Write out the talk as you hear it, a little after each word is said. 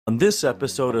On this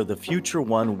episode of the Future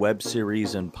One web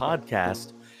series and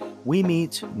podcast, we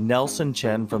meet Nelson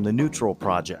Chen from the Neutral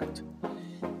Project.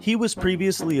 He was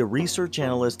previously a research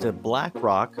analyst at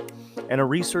BlackRock and a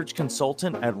research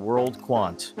consultant at World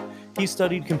Quant. He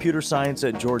studied computer science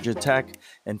at Georgia Tech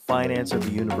and finance at the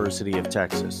University of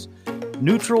Texas.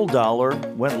 Neutral Dollar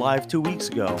went live 2 weeks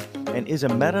ago and is a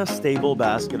metastable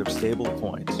basket of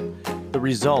stablecoins. The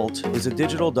result is a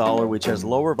digital dollar which has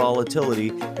lower volatility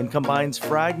and combines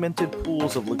fragmented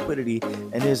pools of liquidity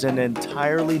and is an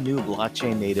entirely new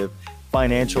blockchain-native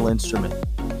financial instrument.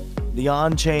 The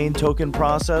on-chain token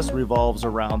process revolves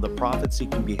around the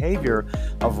profit-seeking behavior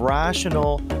of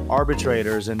rational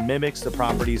arbitrators and mimics the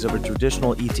properties of a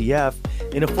traditional ETF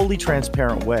in a fully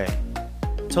transparent way.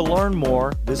 To learn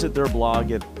more, visit their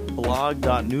blog at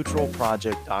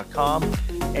blog.neutralproject.com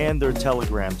and their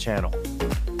Telegram channel.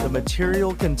 The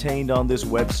material contained on this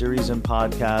web series and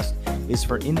podcast is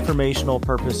for informational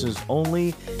purposes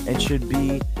only and should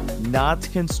be not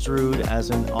construed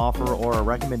as an offer or a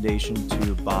recommendation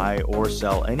to buy or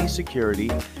sell any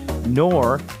security,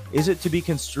 nor is it to be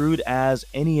construed as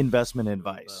any investment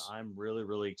advice. I'm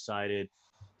really excited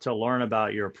to learn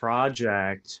about your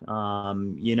project.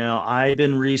 I've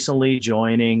been recently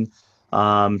joining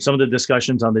some of the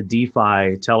discussions on the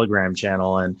DeFi Telegram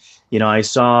channel, and I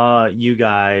saw you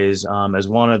guys as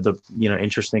one of the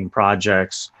interesting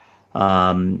projects.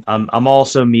 I'm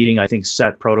also meeting, I think,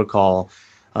 Set Protocol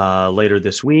later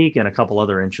this week, and a couple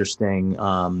other interesting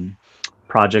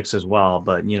projects as well.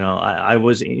 But I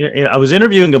was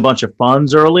interviewing a bunch of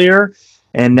funds earlier,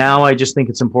 and now I just think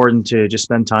it's important to just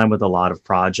spend time with a lot of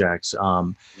projects.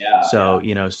 Super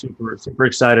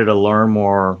excited to learn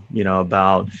more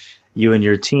about you and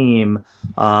your team.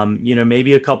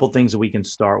 Maybe a couple things that we can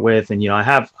start with, and I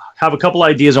have a couple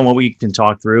ideas on what we can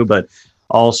talk through, but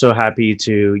also happy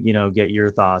to get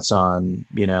your thoughts on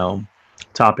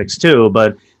topics too.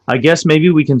 But I guess maybe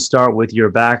we can start with your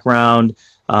background,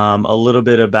 a little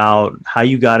bit about how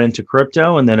you got into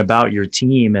crypto, and then about your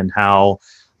team and how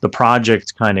the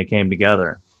project kind of came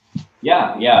together.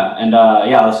 Yeah. And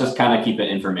let's just kind of keep it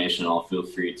informational. Feel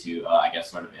free to, I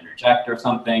guess, sort of interject or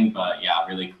something. But yeah,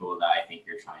 really cool that I think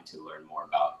you're trying to learn more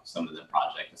about some of the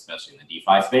project, especially in the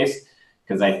DeFi space.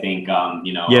 Because I think, I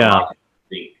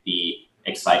think the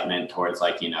excitement towards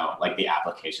the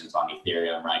applications on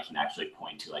Ethereum, right, can actually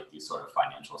point to these sort of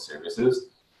financial services,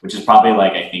 which is probably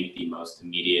I think the most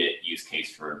immediate use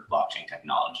case for blockchain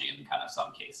technology in kind of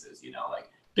some cases.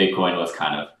 Bitcoin was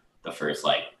kind of the first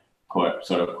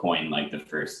sort of coin, the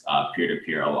first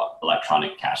peer-to-peer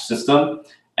electronic cash system.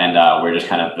 And we're just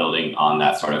kind of building on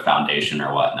that sort of foundation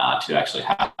or whatnot to actually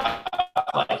have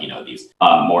these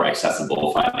more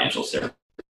accessible financial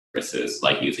services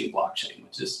using blockchain,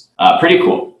 which is pretty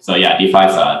cool. So yeah, DeFi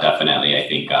is definitely, I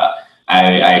think,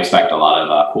 I expect a lot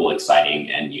of cool,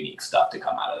 exciting, and unique stuff to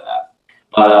come out of that.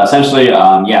 But essentially,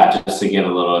 just to give a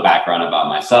little background about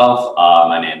myself,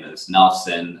 my name is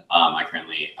Nelson. I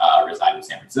currently reside in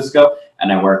San Francisco,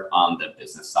 and I work on the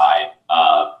business side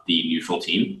of the Neutral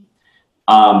team.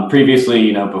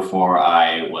 Previously, before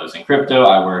I was in crypto,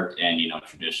 I worked in,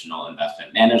 traditional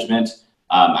investment management.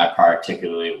 I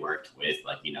particularly worked with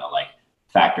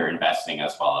factor investing,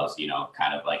 as well as,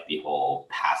 kind of the whole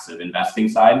passive investing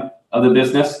side of the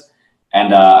business.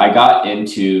 And I got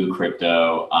into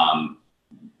crypto, kind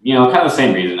of the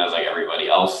same reason as everybody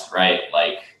else, right?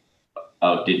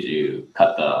 Oh, did you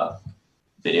cut the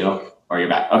video or you're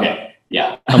back? Okay.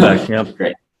 Yeah. I'm back. Yep.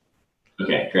 Great.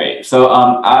 Okay, great. So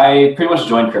I pretty much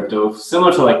joined crypto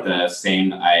similar to the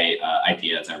same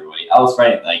idea as everybody else,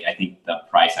 right? I think the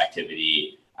price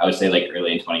activity, I would say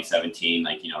early in 2017,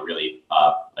 really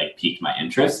piqued my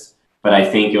interest. But I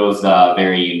think it was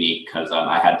very unique because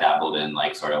I had dabbled in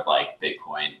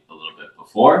Bitcoin a little bit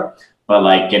before.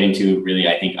 But getting to really,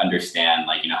 I think, understand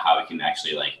how we can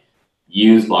actually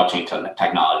use blockchain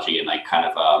technology and kind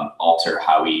of alter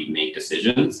how we make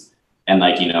decisions, and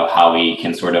how we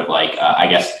can sort of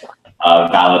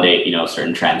validate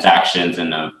certain transactions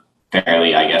in a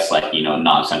fairly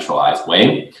non-centralized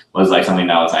way was something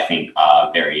that was, I think,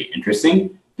 very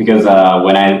interesting. Because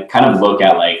when I kind of look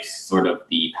at sort of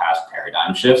the past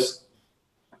paradigm shifts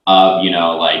of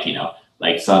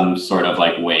some sort of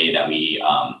way that we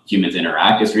humans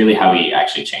interact is really how we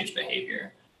actually change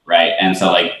behavior, right? And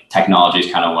so technology is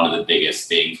kind of one of the biggest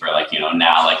things where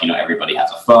now everybody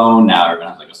has a phone, now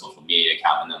everyone has a social media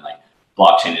account, and then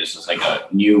blockchain is just a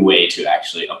new way to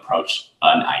actually approach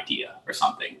an idea or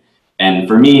something. And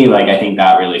for me, I think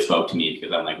that really spoke to me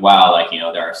because I'm wow,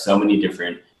 there are so many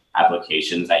different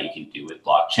applications that you can do with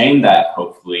blockchain that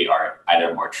hopefully are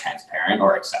either more transparent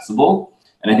or accessible.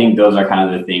 And I think those are kind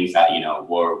of the things that,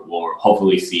 we'll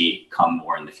hopefully see come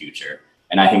more in the future.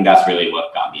 And I think that's really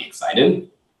what got me excited.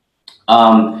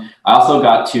 I also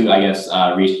got to,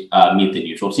 meet the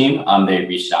neutral team. They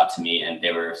reached out to me and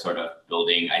they were sort of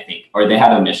building, or they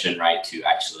had a mission, right, to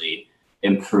actually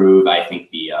improve,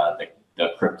 the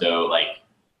crypto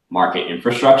market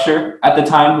infrastructure at the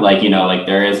time.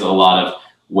 There is a lot of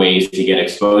ways to get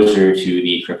exposure to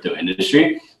the crypto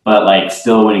industry, but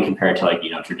still when you compare it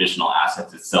to traditional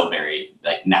assets, it's still very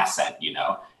nascent,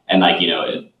 and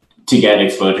to get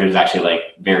exposure is actually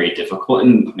very difficult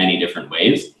in many different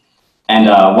ways. And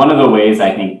one of the ways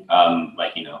I think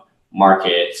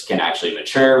markets can actually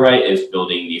mature, right, is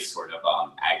building these sort of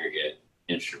aggregate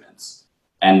instruments.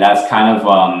 And that's kind of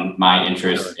my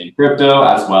interest in crypto,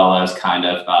 as well as kind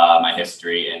of my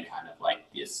history and kind of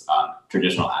this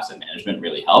traditional asset management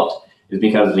really helped, is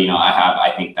because,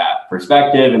 I think that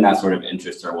perspective and that sort of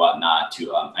interest or whatnot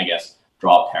to,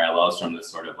 draw parallels from this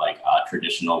sort of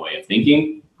traditional way of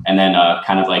thinking, and then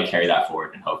kind of carry that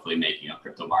forward and hopefully make,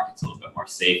 crypto markets a little bit more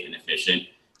safe and efficient,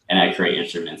 and I create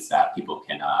instruments that people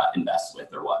can invest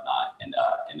with or whatnot in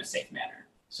a safe manner.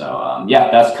 So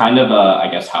that's kind of,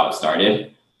 how it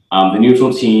started. The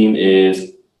neutral team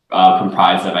is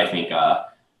comprised of,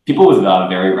 people with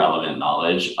very relevant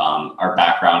knowledge. Our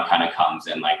background kind of comes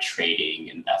in trading,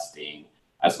 investing,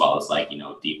 as well as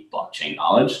deep blockchain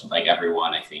knowledge.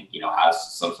 Everyone, I think,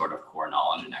 has some sort of core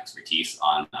knowledge and expertise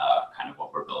on kind of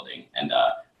what we're building. And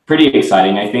pretty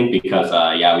exciting, I think, because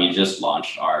we just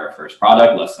launched our first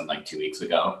product less than 2 weeks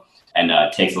ago, and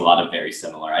takes a lot of very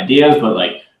similar ideas, but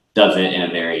does it in a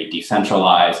very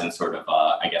decentralized and sort of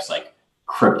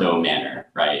crypto manner,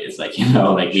 right? It's we think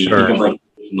of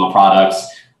traditional products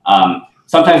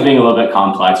sometimes being a little bit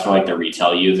complex for the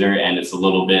retail user, and it's a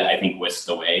little bit, I think, whisked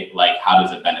away. How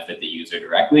does it benefit the user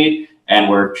directly? And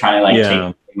we're trying to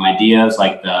take ideas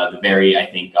the very, I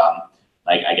think,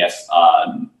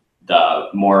 the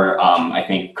more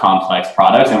complex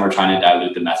products, and we're trying to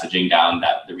dilute the messaging down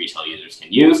that the retail users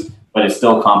can use, but it's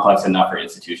still complex enough for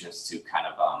institutions to kind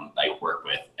of work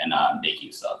with and make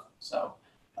use of. So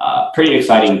pretty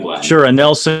exciting blend. Sure. And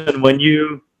Nelson,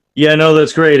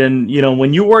 that's great. And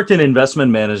when you worked in investment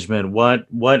management,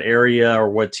 what area or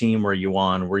what team were you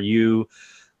on? Were you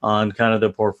on kind of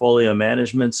the portfolio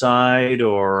management side,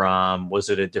 or was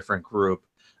it a different group?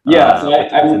 I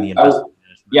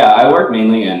work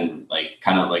mainly in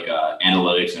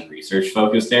analytics and research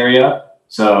focused area.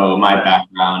 So my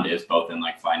background is both in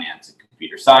finance and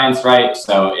computer science, right?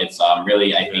 So it's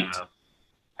really, I think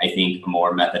a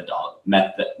more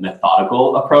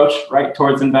methodical approach, right,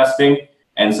 towards investing.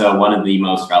 And so one of the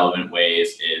most relevant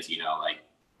ways is,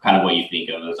 kind of what you think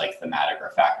of as thematic or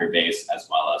factor based, as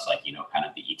well as kind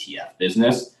of the ETF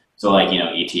business. So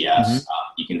ETFs,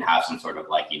 you can have some sort of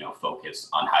focus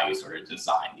on how you sort of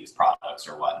design these products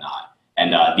or whatnot.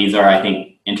 And these are, I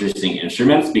think, interesting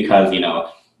instruments because,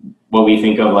 what we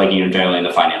think of generally in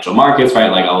the financial markets, right?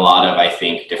 A lot of, I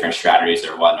think, different strategies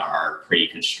or whatnot are pretty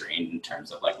constrained in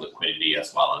terms of liquidity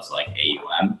as well as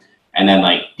AUM. And then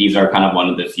these are kind of one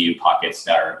of the few pockets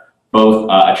that are both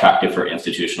attractive for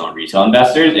institutional and retail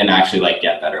investors, and actually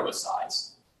get better with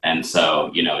size. And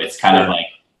so, it's kind of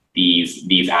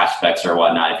these aspects or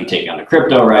whatnot, if you take it on to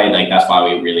crypto, right? That's why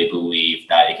we really believe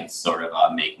that it can sort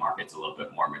of make markets a little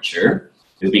bit more mature,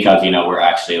 is because, we're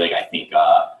actually I think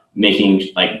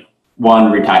making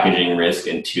one, repackaging risk,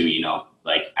 and two,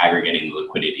 aggregating the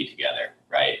liquidity together,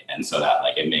 right? And so that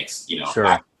it makes,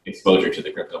 exposure to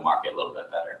the crypto market a little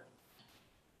bit better.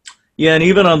 Yeah, and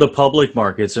even on the public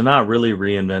markets, they're not really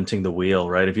reinventing the wheel,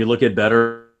 right? If you look at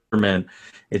Betterment,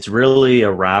 it's really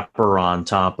a wrapper on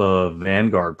top of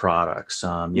Vanguard products.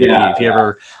 If you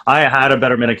ever, I had a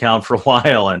Betterment account for a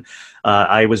while, and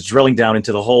I was drilling down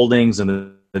into the holdings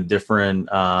and the different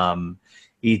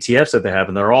ETFs that they have,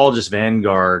 and they're all just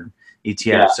Vanguard ETFs.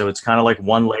 Yeah. So it's kind of like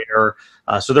one layer.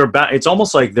 So it's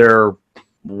almost like they're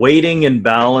weighting and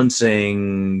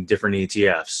balancing different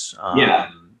ETFs.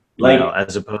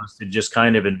 As opposed to just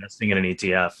kind of investing in an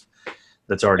ETF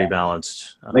that's already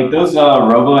balanced. Those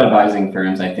robo-advising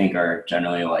firms, I think, are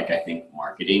generally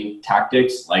marketing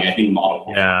tactics. I think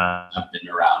model have been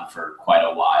around for quite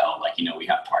a while. We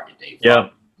have target date.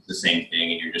 It's the same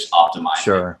thing, and you're just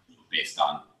optimizing based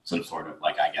on some sort of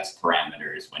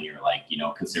parameters when you're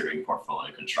considering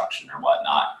portfolio construction or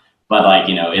whatnot. But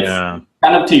it's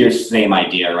kind of to your same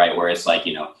idea, right? Where it's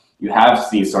you have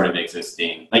these sort of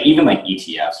existing, even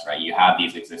ETFs, right? You have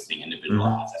these existing individual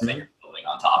assets that you're building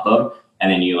on top of.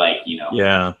 and then you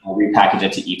Yeah. repackage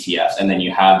it to ETFs, and then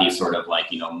you have these sort of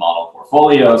model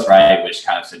portfolios, right, which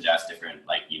kind of suggest different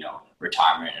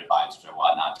retirement advisors or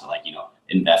whatnot to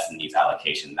invest in these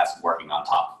allocations. That's working on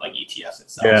top of ETFs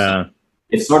itself. Yeah. So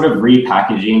it's sort of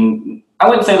repackaging. I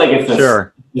wouldn't say it's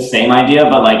the same idea,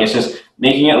 but it's just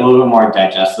making it a little bit more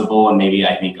digestible, and maybe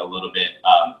I think a little bit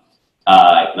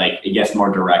it gets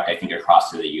more direct, I think,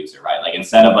 across to the user, right?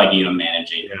 Instead of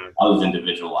managing all those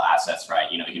individual assets, right?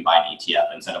 You can buy an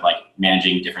ETF instead of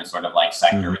managing different sort of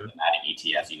sector thematic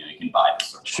ETFs. You can buy this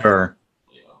sort of Sure.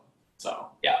 So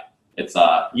yeah, it's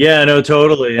yeah, no,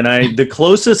 totally. And the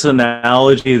closest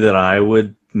analogy that I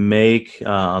would make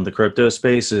on the crypto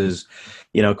space is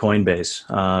Coinbase.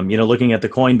 Looking at the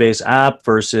Coinbase app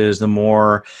versus the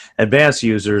more advanced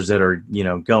users that are,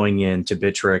 going into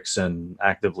Bittrex and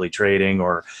actively trading,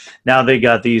 or now they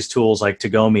got these tools like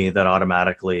Tagomi that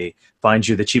automatically finds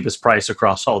you the cheapest price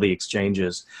across all the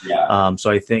exchanges. Yeah.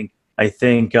 So I think that's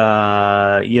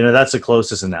the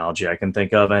closest analogy I can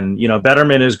think of. And,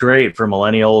 Betterment is great for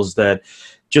millennials that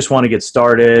just want to get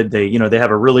started. They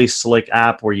have a really slick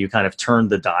app where you kind of turn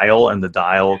the dial, and the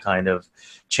dial kind of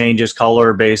changes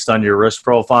color based on your risk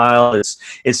profile.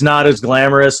 It's not as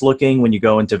glamorous looking when you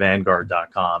go into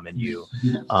Vanguard.com and you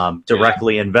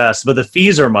directly invest, but the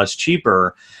fees are much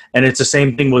cheaper. And it's the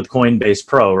same thing with Coinbase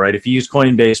Pro, right? If you use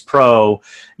Coinbase Pro,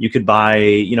 you could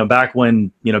buy, back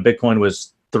when, Bitcoin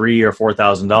was $3,000 or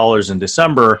 $4,000 in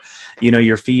December,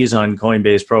 your fees on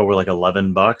Coinbase Pro were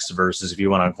 $11 versus if you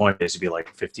went on Coinbase, it'd be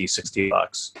 $50,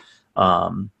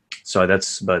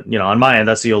 $60. But on my end,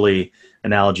 that's the only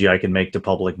analogy I can make to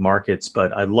public markets.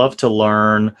 But I'd love to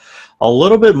learn a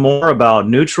little bit more about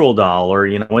neutral dollar.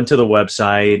 Went to the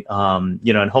website,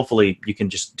 and hopefully you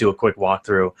can just do a quick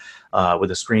walkthrough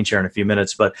with a screen share in a few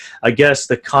minutes. But I guess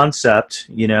the concept,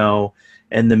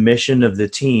 and the mission of the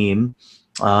team,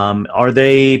 are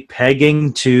they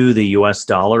pegging to the US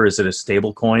dollar? Is it a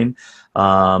stable coin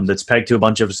that's pegged to a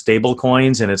bunch of stable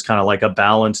coins, and it's kind of like a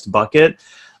balanced bucket?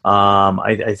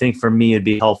 I think for me it'd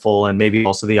be helpful, and maybe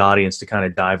also the audience, to kind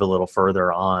of dive a little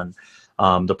further on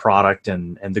the product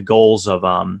and the goals of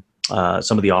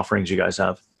some of the offerings you guys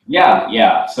have.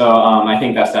 Yeah. So I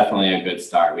think that's definitely a good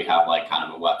start. We have kind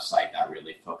of a website that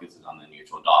really focuses on the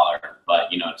neutral dollar,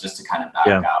 but just to kind of back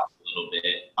out a little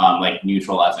bit,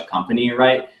 neutral as a company,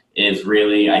 right, is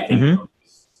really, I think,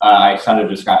 I kind of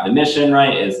described the mission,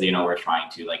 right, is, we're trying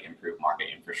to improve market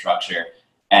infrastructure.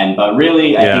 But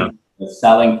really, I think the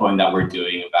selling point that we're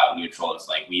doing about neutral is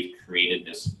we've created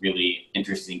this really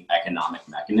interesting economic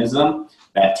mechanism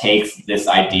that takes this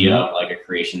idea of a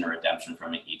creation or redemption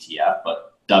from an ETF,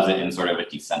 but does it in sort of a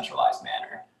decentralized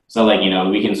manner. So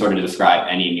we can sort of describe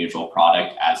any neutral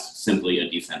product as simply a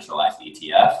decentralized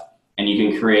ETF, and you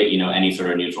can create, any sort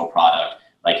of neutral product.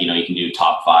 You can do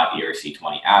top 5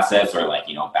 ERC20 assets, or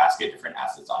basket different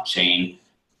assets on chain.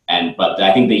 But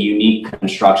I think the unique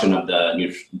construction of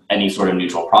any sort of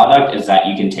neutral product is that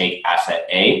you can take asset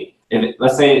A.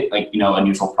 Let's say a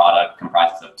neutral product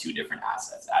comprises of 2 different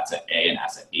assets, asset A and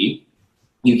asset B.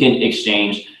 You can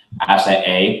exchange asset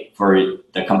A for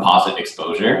the composite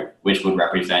exposure, which would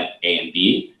represent A and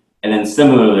B. And then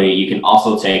similarly, you can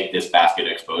also take this basket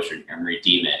exposure and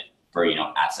redeem it for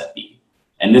asset B.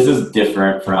 And this is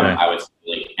different from, I would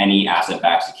say, any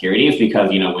asset-backed securities, because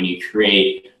when you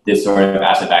create this sort of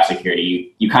asset-backed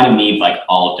security, you kind of need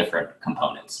all different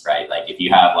components, right? If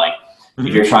you have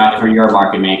if you're a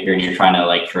market maker and you're trying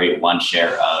to create one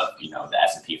share of the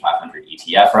S&P 500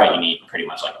 ETF, right, you need pretty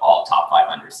much all top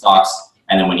 500 stocks,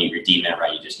 and then when you redeem it,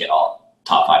 right, you just get all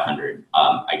top 500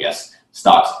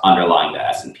 stocks underlying the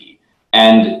S&P.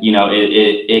 And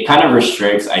it kind of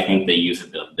restricts, I think, the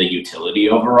utility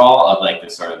overall of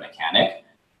this sort of mechanic.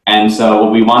 And so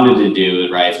what we wanted to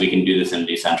do, right, is we can do this in a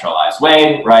decentralized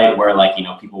way, right, where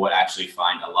people would actually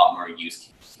find a lot more use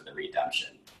cases for the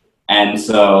redemption. And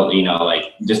so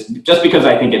just because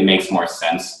I think it makes more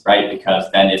sense, right,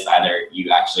 because then it's either you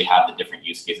actually have the different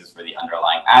use cases for the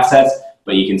underlying assets,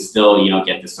 but you can still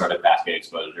get this sort of basket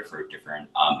exposure for different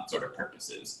sort of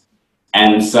purposes.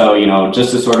 And so,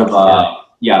 just to sort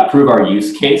of, prove our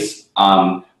use case,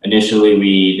 initially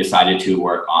we decided to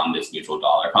work on this neutral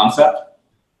dollar concept,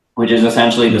 which is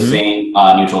essentially the same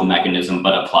neutral mechanism,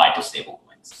 but applied to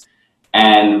stablecoins.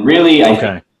 And really, I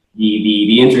think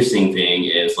the interesting thing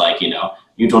is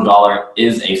neutral dollar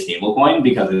is a stablecoin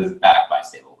because it is backed by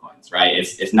stablecoins, right?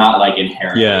 It's not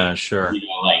inherently,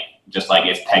 just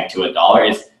it's pegged to a dollar.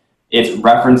 It's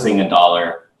referencing a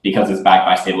dollar because it's backed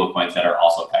by stablecoins that are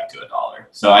also pegged to a dollar.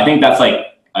 So I think that's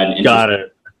an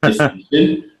interesting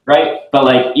distinction, right? But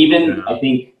I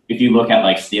think if you look at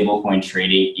like stablecoin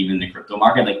trading, even the crypto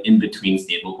market, like in between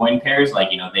stablecoin pairs, like,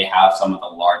 they have some of the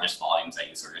largest volumes that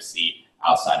you sort of see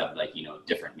outside of like,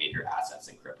 different major assets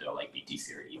in crypto like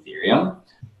BTC or Ethereum.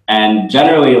 And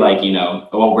generally, like,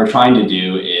 what we're trying to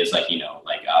do is like,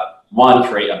 one,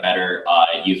 create a better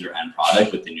user end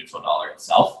product with the neutral dollar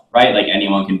itself, right? Like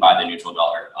anyone can buy the neutral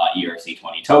dollar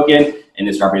ERC20 token, and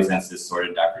this represents this sort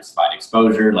of diversified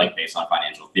exposure, like based on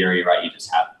financial theory, right? You just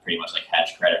have pretty much like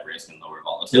hedge credit risk and lower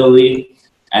volatility.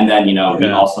 And then, we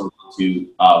also want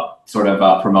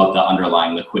to promote the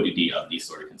underlying liquidity of these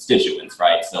sort of constituents,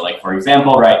 right? So like, for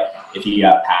example, right, if you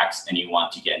have PAX and you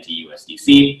want to get into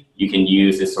USDC, you can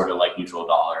use this sort of like neutral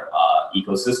dollar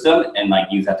ecosystem and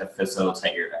like use that to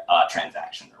facilitate your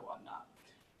transaction or whatnot.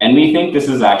 And we think this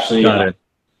is actually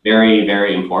very,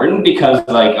 very important because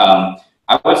like,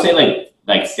 I would say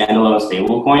like standalone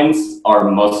stablecoins,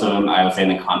 or most of them, I would say in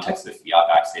the context of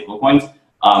fiat-backed stablecoins,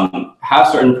 have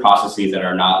certain processes that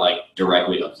are not like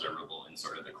directly observable in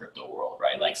sort of the crypto world,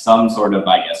 right? Like some sort of,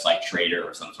 I guess, like trader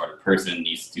or some sort of person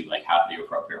needs to like have the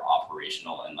appropriate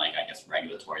operational and like, I guess,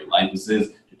 regulatory licenses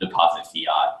to deposit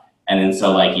fiat. And then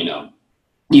so like,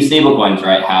 these stablecoins,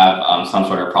 right, have some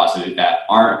sort of processes that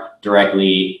aren't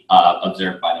directly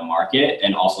observed by the market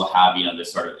and also have,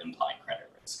 this sort of implied credit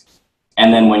risk.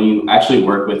 And then when you actually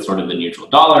work with sort of the neutral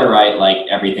dollar, right, like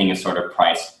everything is sort of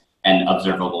priced and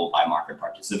observable by market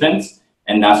participants.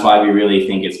 And that's why we really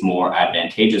think it's more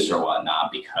advantageous or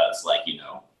whatnot, because like,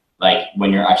 like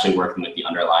when you're actually working with the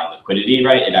underlying liquidity,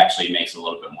 right, it actually makes a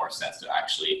little bit more sense to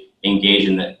actually engage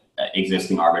in the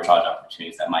existing arbitrage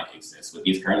opportunities that might exist with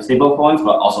these current stable coins,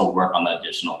 but also work on the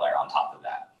additional layer on top of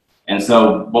that. And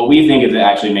so what we think is it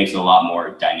actually makes it a lot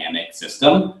more dynamic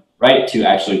system, right, to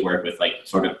actually work with like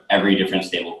sort of every different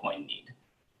stable coin need.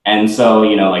 And so,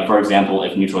 like, for example,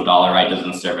 if neutral dollar, right,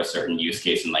 doesn't serve a certain use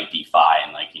case in like DeFi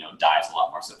and like, DAI is a lot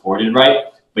more supported, right?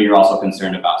 But you're also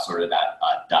concerned about sort of that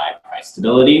DAI price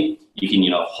stability. You can,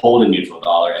 hold a neutral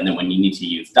dollar. And then when you need to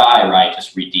use DAI, right,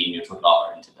 just redeem neutral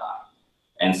dollar into DAI.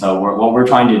 And so what we're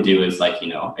trying to do is like,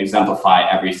 exemplify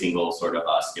every single sort of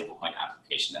stablecoin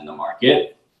application in the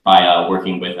market by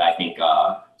working with, I think,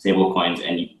 stablecoins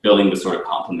and building the sort of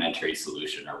complementary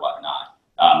solution or whatnot.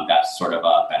 That sort of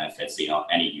benefits,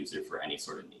 any user for any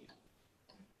sort of need.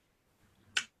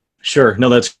 Sure. No,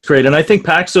 that's great. And I think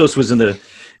Paxos was in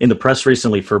the press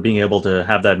recently for being able to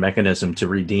have that mechanism to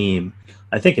redeem,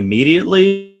 I think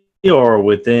immediately or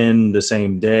within the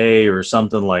same day or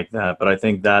something like that. But I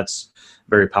think that's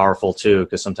very powerful too,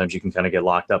 because sometimes you can kind of get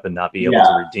locked up and not be able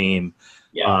to redeem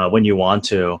when you want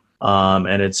to.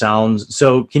 And it sounds,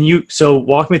 so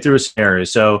walk me through a scenario.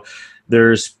 So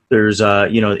there's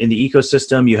in the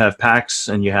ecosystem, you have PAX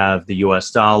and you have the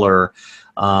US dollar.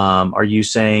 Are you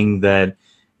saying that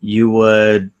you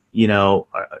would,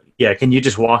 can you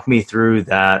just walk me through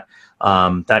that,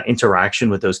 that interaction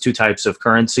with those two types of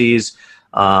currencies,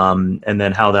 and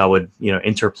then how that would,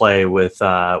 interplay with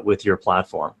your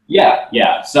platform?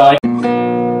 Yeah. So I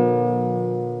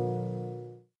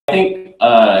think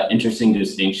interesting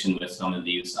distinction with some of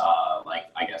these,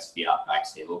 I guess, fiat-backed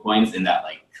stablecoins in that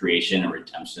like creation and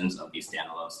redemptions of these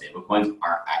standalone stablecoins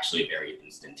are actually very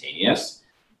instantaneous.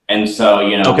 And so,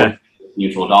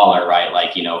 neutral dollar, right?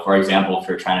 Like, for example, if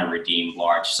you're trying to redeem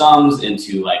large sums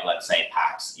into like, let's say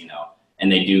PAX,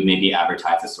 and they do maybe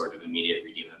advertise this sort of immediate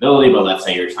redeemability, but let's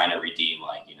say you're trying to redeem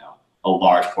like, a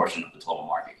large portion of the total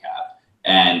market cap.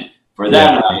 And for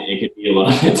them, right, it could be a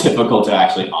little bit difficult to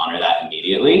actually honor that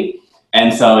immediately.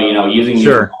 And so, using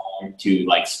to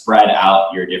like spread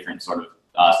out your different sort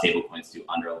of stable coins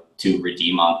to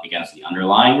redeem against the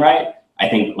underlying, right? I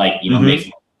think like, makes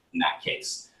sense in that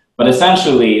case. But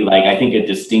essentially, like, I think a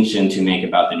distinction to make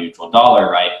about the neutral dollar,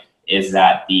 right, is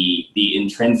that the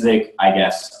intrinsic, I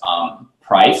guess,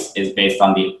 price is based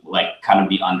on the like kind of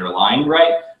the underlying,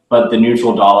 right? But the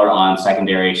neutral dollar on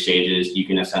secondary exchanges, you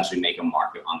can essentially make a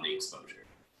market on the exposure.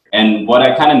 And what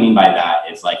I kind of mean by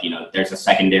that is like, there's a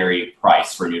secondary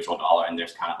price for neutral dollar, and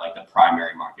there's kind of like the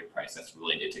primary market price that's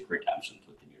related to redemptions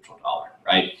with the neutral dollar,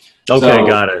 right? Okay,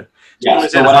 got it. Yeah, so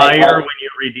is it higher when you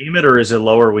redeem it, or is it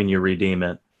lower when you redeem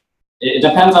it? It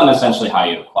depends on essentially how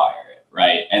you acquire it,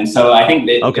 right? And so I think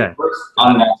that it works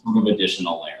on that sort of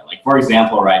additional layer. Like, for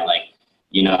example, right, like,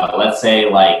 let's say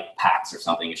like PAX or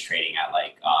something is trading at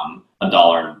like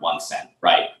 $1.01,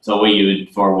 right? So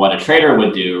what a trader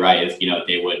would do, right, is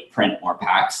they would print more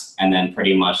PAX and then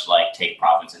pretty much like take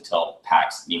profits until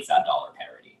PAX meets that dollar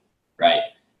parity, right?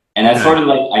 And that's sort of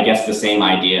like, I guess, the same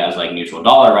idea as like neutral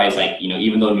dollar, right? It's like,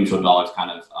 even though neutral dollars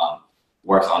kind of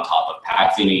works on top of PAX,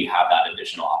 packs, you have that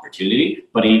additional opportunity.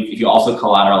 But if you also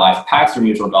collateralize packs for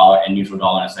neutral dollar, and neutral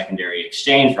dollar in a secondary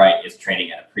exchange, right, is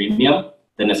trading at a premium,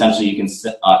 then essentially you can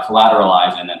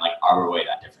collateralize and then like arbitrate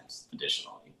that difference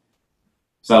additionally.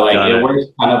 So like it works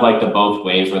kind of like the both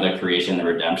ways, where the creation and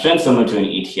the redemption, similar to an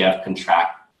ETF,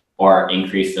 contract or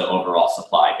increase the overall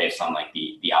supply based on like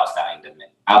the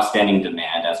outstanding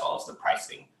demand as well as the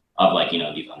pricing of like,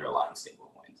 these underlying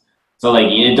stable coins. So like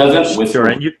it doesn't whisk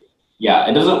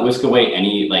it doesn't whisk away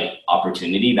any like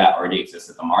opportunity that already exists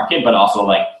in the market, but also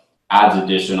like adds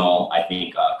additional, I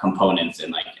think, components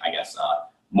and like, I guess,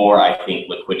 more, I think,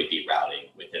 liquidity routing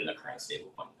within the current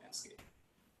stablecoin landscape.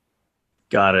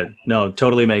 Got it. No,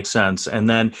 totally makes sense. And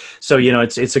then, so,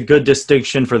 it's a good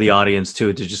distinction for the audience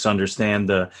too, to just understand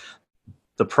the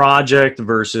project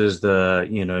versus the,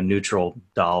 neutral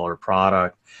dollar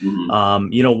product.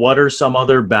 Mm-hmm. What are some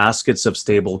other baskets of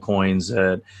stable coins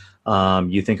that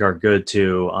you think are good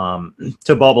to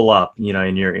bubble up,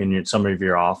 in some of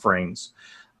your offerings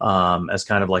as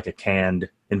kind of like a canned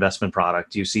investment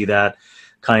product? Do you see that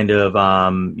kind of,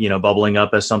 bubbling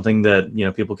up as something that,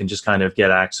 people can just kind of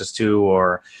get access to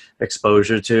or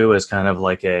exposure to as kind of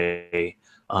like a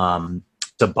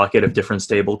bucket of different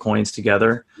stable coins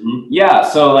together? Yeah.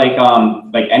 So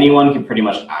like anyone can pretty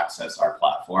much access our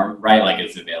platform, right? Like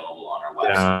it's available on our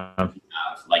website. Yeah. We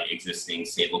have like existing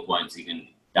stable coins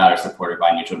that are supported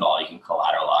by neutral dollar. You can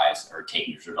collateralize or take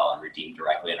neutral dollar and redeem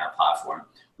directly in our platform.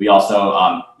 We also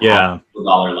have neutral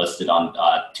dollar listed on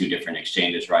 2 different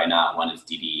exchanges right now. One is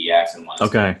DDEX and one is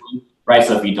Stablecoin, right?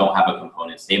 So if you don't have a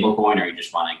component stablecoin, or you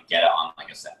just want to get it on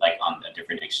on a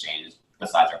different exchange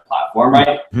besides our platform,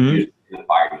 right? Mm-hmm. You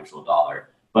acquire neutral dollar.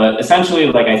 But essentially,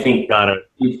 like I think,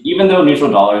 even though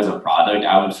neutral dollar is a product,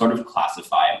 I would sort of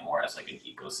classify it more as like an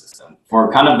ecosystem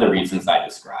for kind of the reasons I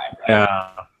described, right?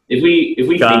 Yeah. If we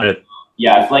think,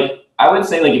 it's like, I would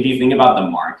say, like, if you think about the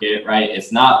market, right,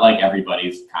 it's not like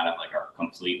everybody's kind of like a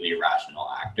completely rational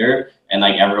actor, and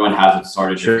like everyone has a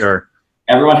sort of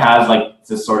everyone has like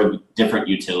this sort of different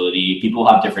utility. People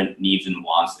have different needs and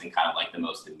wants in kind of like the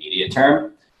most immediate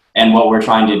term. And what we're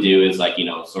trying to do is like,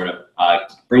 sort of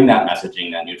bring that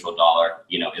messaging that neutral dollar,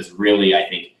 is really, I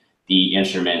think, the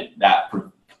instrument that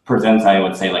presents, I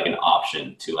would say, like an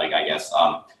option to like, I guess,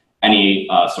 any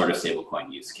sort of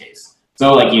stablecoin use case.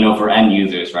 So like, for end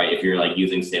users, right, if you're like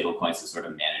using stablecoins to sort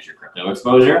of manage your crypto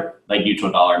exposure, like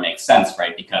neutral dollar makes sense,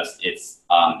 right? Because it's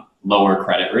lower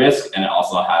credit risk, and it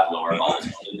also has lower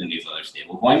volatility than these other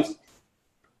stablecoins.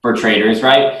 For traders,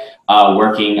 right,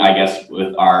 working, I guess,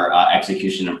 with our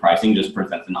execution and pricing just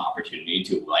presents an opportunity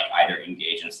to like either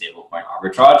engage in stablecoin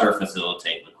arbitrage or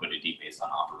facilitate liquidity based on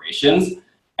operations.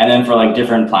 And then for like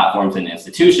different platforms and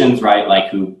institutions, right, like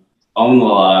who own a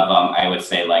lot of, I would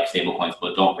say, like stablecoins,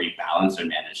 but don't rebalance or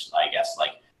manage, I guess,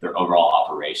 like their overall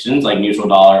operations, like neutral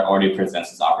dollar already presents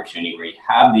this opportunity where you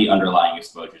have the underlying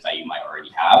exposures that you might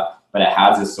already have, but it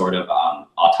has this sort of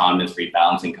autonomous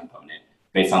rebalancing component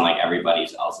based on like everybody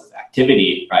else's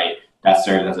activity, right? That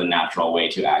serves as a natural way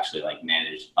to actually like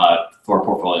manage for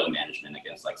portfolio management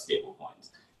against like stable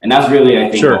coins. And that's really, I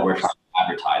think, what we're trying to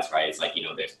advertise, right? It's like,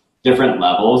 there's different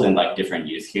levels and like different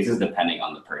use cases depending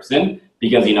on the person,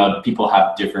 because, people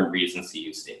have different reasons to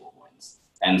use stable coins.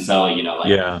 And so,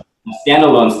 a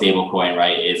standalone stable coin,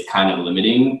 right, is kind of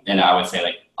limiting. And I would say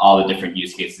like all the different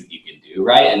use cases you can do,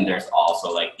 right? And there's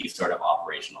also like these sort of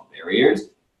operational barriers.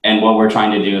 And what we're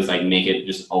trying to do is like make it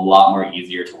just a lot more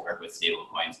easier to work with stable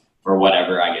coins for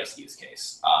whatever, I guess, use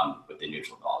case with the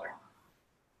neutral dollar.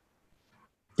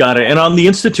 Got it. And on the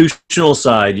institutional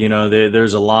side,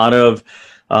 there's a lot of,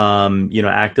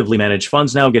 actively managed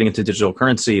funds now getting into digital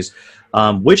currencies.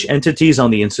 Which entities on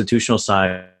the institutional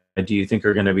side do you think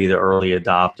are going to be the early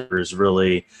adopters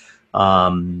really,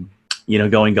 going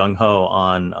gung-ho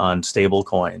on stable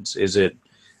coins? Is it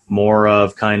more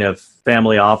of kind of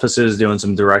family offices doing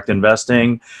some direct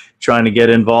investing, trying to get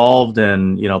involved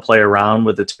and, play around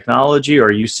with the technology? Or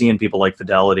are you seeing people like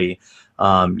Fidelity,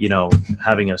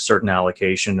 having a certain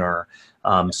allocation or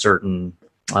certain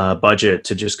budget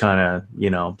to just kind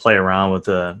of, play around with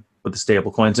the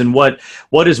stable coins? And what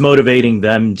is motivating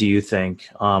them, do you think,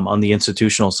 on the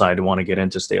institutional side to want to get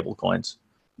into stable coins?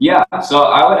 Yeah, so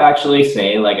I would actually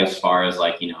say, like, as far as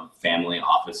like, family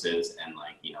offices and like,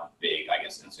 big, I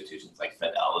guess, institutions like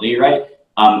Fidelity, right?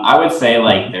 I would say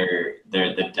like they're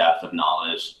the depth of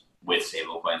knowledge with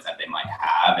stablecoins that they might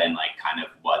have, and like kind of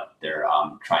what they're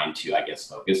trying to, I guess,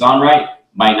 focus on, right,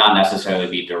 might not necessarily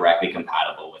be directly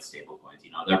compatible with stablecoins.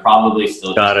 They're probably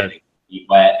still just getting feet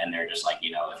wet, and they're just like,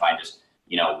 if I just,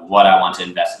 what I want to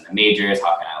invest in the majors,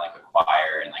 how can I like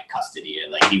acquire and like custody it?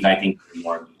 Like these, I think, are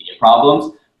more immediate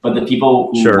problems. But the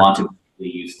people who want to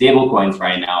use stablecoins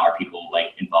right now are people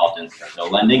like involved in crypto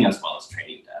lending as well as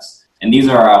trading desks. And these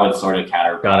are, I would sort of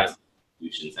categorize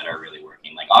solutions that are really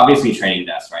working. Like obviously trading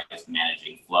desks, right, is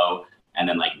managing flow and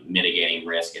then like mitigating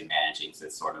risk and managing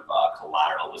this sort of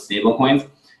collateral with stablecoins.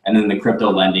 And then the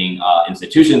crypto lending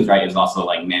institutions, right, is also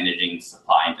like managing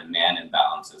supply and demand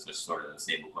imbalances, which sort of the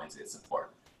stablecoins they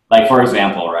support. Like for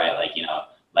example, right, like, you know,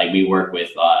 like we work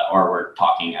with or we're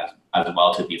talking as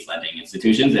well to these lending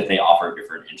institutions if they offer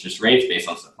different interest rates based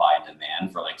on supply and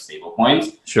demand for like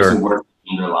stablecoins. Sure. So work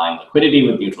underlying liquidity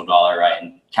with neutral dollar, right,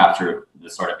 and capture the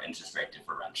sort of interest rate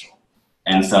differential.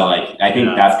 And so like I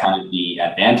think that's kind of the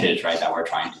advantage, right, that we're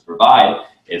trying to provide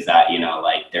is that, you know,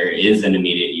 like there is an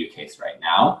immediate use case right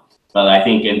now. But I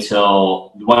think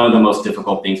until one of the most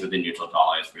difficult things with the neutral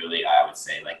dollar is really, I would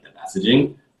say, like the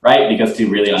messaging, right? Because to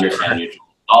really understand neutral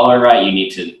dollar, right, you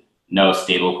need to know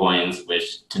stablecoins,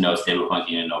 which to know stablecoins,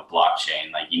 you need to know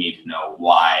blockchain. Like you need to know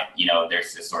why, you know,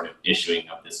 there's this sort of issuing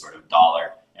of this sort of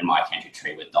dollar and why can't you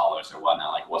trade with dollars or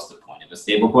whatnot? Like what's the point of a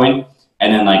stablecoin?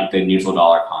 And then like the neutral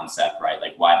dollar concept, right?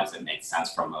 Like why does it make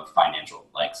sense from a financial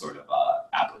like sort of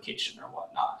application or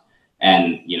whatnot?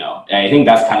 And, you know, I think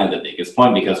that's kind of the biggest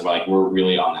point because we're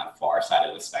really on that far side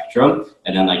of the spectrum.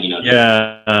 And then like, you know,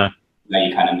 that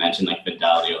you kind of mentioned like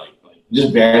Fidelity, like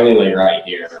just barely like right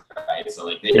here, right? So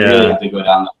like they really have to go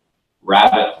down the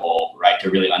rabbit hole, right,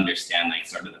 to really understand like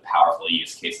sort of the powerful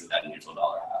use cases that neutral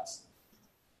dollar has.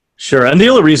 Sure. And the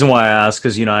only reason why I ask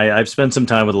is, you know, I've spent some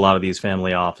time with a lot of these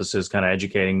family offices kind of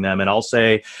educating them. And I'll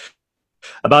say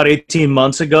about 18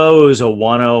 months ago, it was a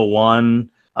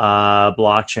 101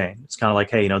 blockchain. It's kind of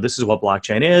like, hey, you know, this is what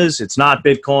blockchain is. It's not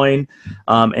Bitcoin.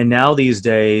 And now these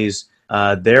days,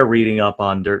 they're reading up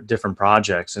on different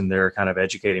projects and they're kind of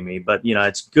educating me. But, you know,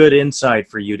 it's good insight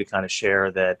for you to kind of share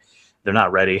that they're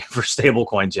not ready for stable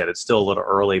coins yet. It's still a little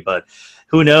early, but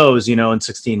who knows, you know, in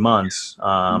 16 months,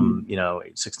 you know,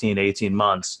 16 to 18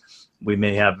 months, we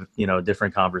may have, you know, a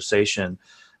different conversation.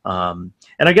 And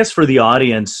I guess for the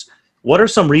audience, what are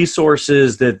some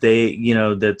resources that they, you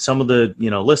know, that some of the, you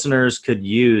know, listeners could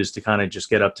use to kind of just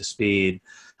get up to speed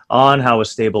on how a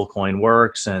stable coin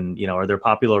works? And, you know, are there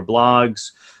popular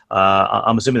blogs?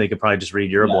 I'm assuming they could probably just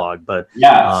read your blog, but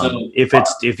so if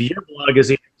your blog is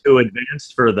even too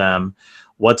advanced for them,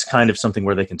 what's kind of something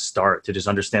where they can start to just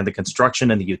understand the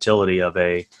construction and the utility of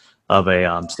a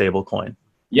stable coin?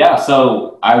 Yeah,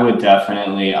 so I would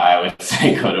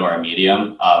say go to our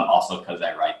Medium, also because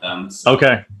I write them. So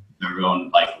okay. Everyone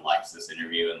likes this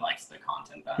interview and likes the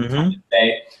content that I'm trying to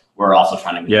say. We're also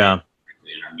trying to make it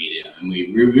in our Medium, and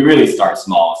we really start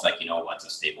small. It's like, you know, what's a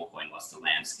stable coin? What's the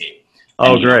landscape?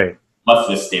 And, great. What's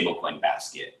this stable coin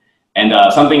basket? And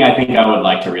something I think I would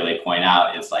like to really point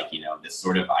out is like, you know, this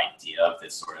sort of idea of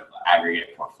this sort of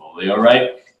aggregate portfolio,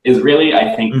 right, is really,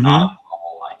 I think, not a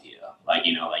whole idea. Like,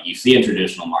 you know, like you see in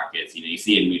traditional markets, you know, you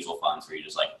see in mutual funds where you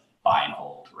just like buy and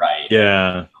hold, right?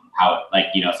 Yeah. How, like,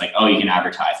 you know, it's like, oh, you can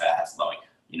advertise that it has like,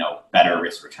 you know, better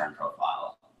risk return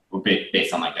profile or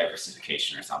based on like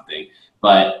diversification or something.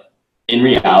 But in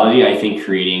reality, I think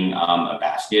creating a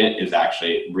basket is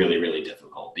actually really, really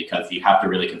difficult because you have to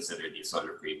really consider these sort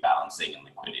of rebalancing and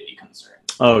liquidity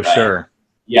concerns. Oh, right? sure.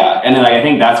 Yeah, and then like, I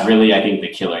think that's really, I think the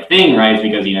killer thing, right? Is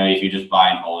because, you know, if you just buy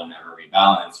and hold and never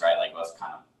rebalance, right? Like what's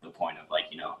kind of the point of like,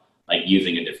 you know, like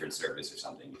using a different service or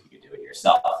something if you could do it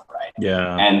yourself, right?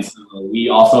 Yeah. And so we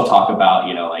also talk about,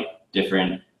 you know, like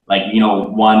different, like, you know,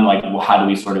 one, like how do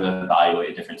we sort of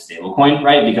evaluate a different stable coin,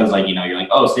 right? Because like, you know, you're like,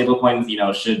 oh, stable coins, you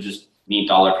know, should just meet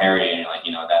dollar parity, and you're like,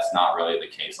 you know, that's not really the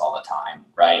case all the time,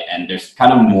 right? And there's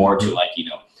kind of more to like, you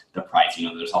know, the price, you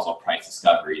know, there's also price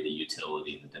discovery, the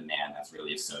utility, the demand that's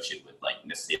really associated with like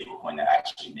the stable coin that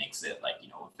actually makes it like, you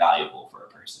know, valuable for a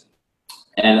person.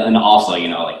 And also, you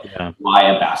know, like why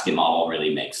a basket model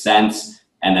really makes sense.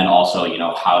 And then also, you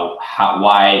know,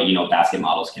 why, you know, basket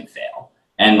models can fail.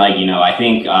 And like, you know, I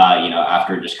think, you know,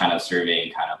 after just kind of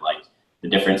surveying kind of like the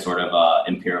different sort of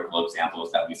empirical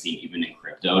examples that we've seen even in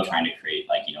crypto, trying to create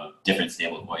like, you know, different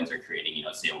stable coins or creating, you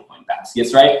know, stable coin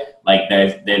baskets, right? Like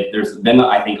there's been,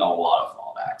 I think, a lot of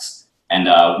fallbacks. And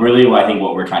really I think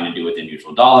what we're trying to do with the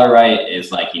neutral dollar, right,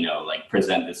 is like, you know, like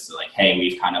present this like, hey,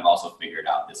 we've kind of also figured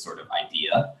out this sort of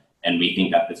idea and we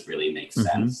think that this really makes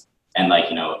sense. And like,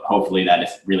 you know, hopefully that is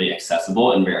really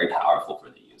accessible and very powerful for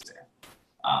the user.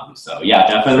 So yeah,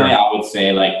 definitely I would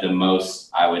say like the most,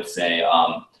 I would say,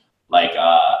 like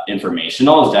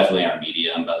informational is definitely our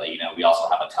Medium, but you know, we also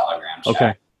have a Telegram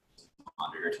chat,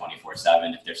 100 or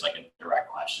 24/7. If there's like a direct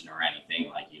question or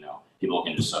anything, like, you know, people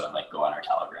can just sort of like go on our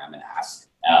Telegram and ask.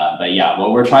 But yeah,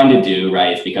 what we're trying to do,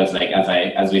 right, is because like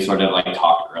as we sort of like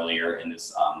talked earlier in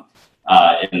this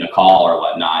in the call or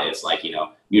whatnot, is like, you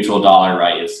know, neutral dollar,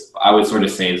 right, is, I would sort of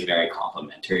say, is very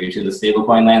complementary to the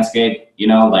stablecoin landscape. You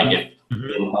know, like if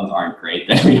stablecoins aren't great,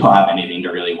 then we don't have anything to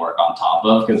really work on top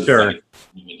of, because it's like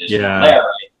an additional layer,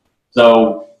 right?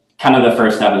 So kind of the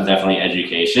first step is definitely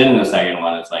education, and the second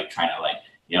one is like trying to like,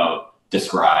 you know,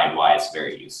 describe why it's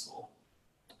very useful.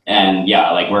 And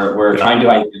yeah, like we're trying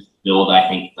to build, I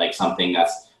think, like something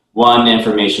that's, one,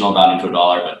 informational about neutral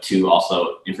dollar, but two,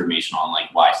 also informational on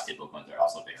like why stablecoins are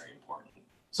also very important.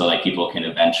 So like people can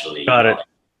eventually Got it. Like,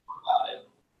 about it.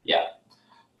 Yeah.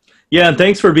 Yeah, and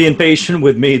thanks for being patient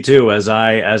with me too, as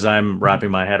I'm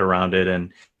wrapping my head around it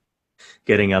and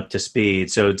getting up to speed.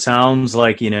 So it sounds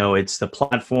like, you know, it's the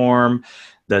platform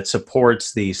that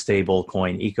supports the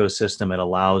stablecoin ecosystem. It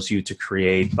allows you to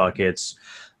create buckets.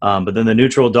 But then the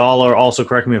neutral dollar, also,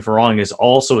 correct me if I'm wrong, is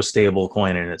also a stable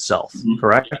coin in itself,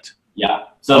 correct? Yeah.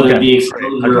 So the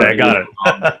exposure, okay, I got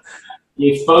it. The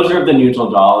exposure of the neutral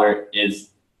dollar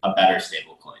is a better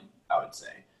stable coin, I would say.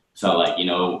 So like, you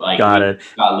know, like got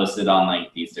listed on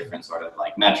like these different sort of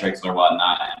like metrics or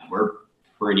whatnot, and we're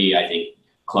pretty, I think,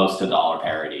 close to dollar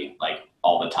parity like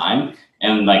all the time.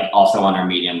 And like also on our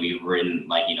Medium, we've written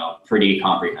like, you know, pretty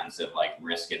comprehensive like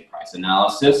risk and price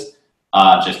analysis,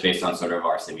 just based on sort of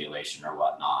our simulation or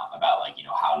whatnot about like, you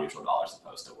know, how neutral dollar is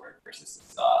supposed to work versus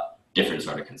different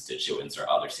sort of constituents or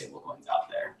other stablecoins out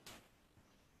there.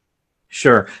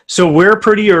 Sure. So we're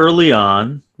pretty early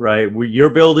on, right? You're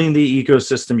building the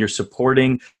ecosystem, you're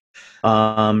supporting, you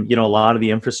know, a lot of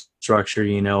the infrastructure.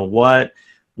 You know, what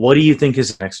do you think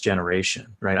is the next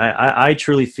generation, right? I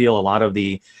truly feel a lot of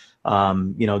the,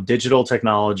 you know, digital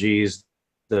technologies,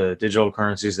 the digital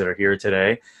currencies that are here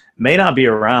today may not be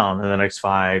around in the next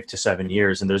 5 to 7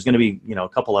 years. And there's going to be, you know, a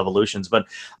couple evolutions, but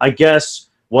I guess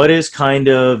what is kind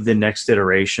of the next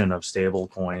iteration of stable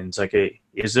coins? Like,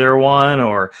 is there one,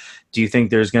 or do you think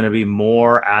there's going to be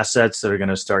more assets that are going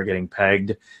to start getting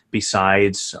pegged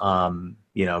besides,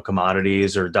 you know,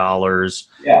 commodities or dollars?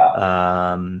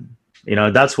 Yeah. You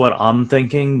know, that's what I'm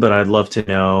thinking, but I'd love to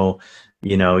know,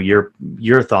 you know, your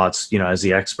thoughts, you know, as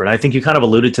the expert. I think you kind of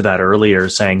alluded to that earlier,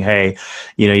 saying, hey,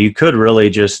 you know, you could really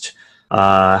just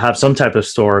have some type of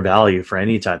store of value for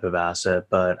any type of asset,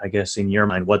 but I guess in your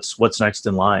mind, what's next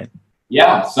in line?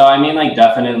 Yeah, so I mean, like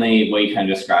definitely what you kind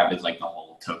of described is like the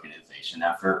whole tokenization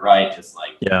effort, right? Just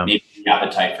like maybe the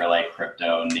appetite for like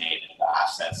crypto native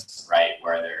assets, right,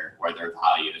 where their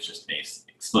value is just based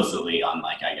explicitly on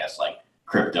like, I guess, like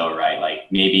crypto, right? Like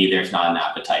maybe there's not an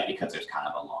appetite because there's kind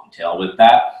of a long tail with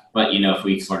that. But, you know, if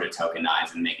we sort of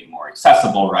tokenize and make it more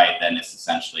accessible, right, then it's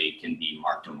essentially can be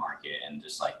mark to market and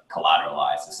just like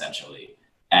collateralized essentially.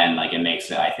 And like it makes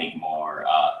it, I think, more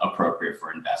appropriate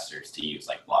for investors to use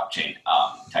like blockchain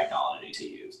technology to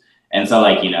use. And so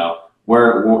like, you know,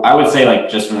 we're I would say like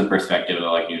just from the perspective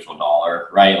of like neutral dollar,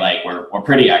 right? Like we're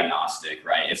pretty agnostic,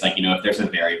 right? It's like, you know, if there's a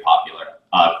very popular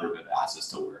group of assets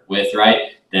to work with,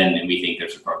 right, then we think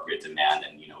there's appropriate demand,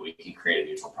 and, you know, we can create a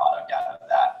neutral product out of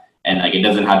that. And like it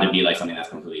doesn't have to be like something that's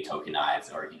completely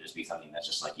tokenized, or it can just be something that's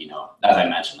just like, you know, as I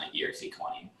mentioned, like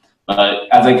ERC20. But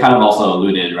as I kind of also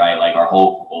alluded, right, like our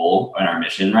whole goal and our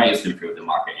mission, right, is to improve the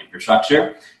market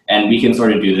infrastructure. And we can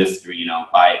sort of do this through, you know,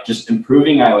 by just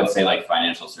improving, I would say, like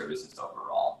financial services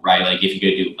overall, right? Like if you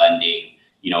could do lending,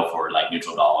 you know, for like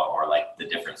neutral dollar or like the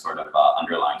different sort of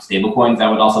underlying stable coins, that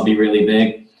would also be really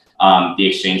big. The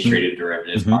exchange traded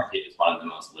derivatives market is one of the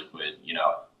most liquid, you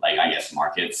know, like I guess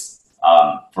markets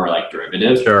for like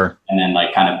derivatives. Sure. And then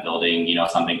like kind of building, you know,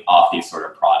 something off these sort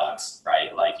of products,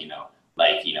 right? Like, you know,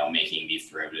 making these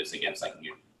derivatives against like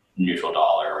neutral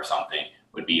dollar or something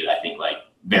would be, I think, like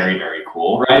very, very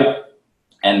cool, right?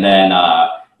 And then,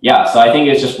 yeah, so I think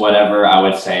it's just whatever I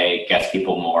would say gets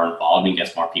people more involved and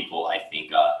gets more people, I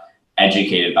think,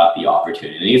 educated about the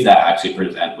opportunities that actually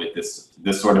present with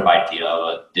this sort of idea of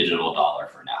a digital dollar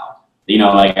for now. You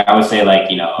know, like I would say,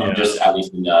 like, you know, just at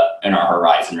least in our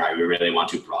horizon, right, we really want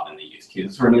to broaden the use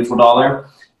cases for neutral dollar.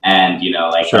 And, you know,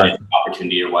 like if the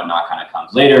opportunity or whatnot kind of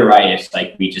comes later, right? It's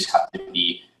like we just have to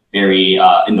be very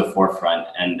in the forefront,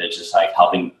 and it's just like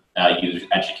helping users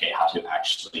educate how to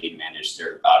actually manage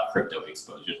their crypto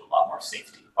exposures a lot more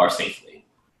safely.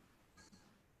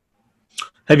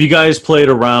 Have you guys played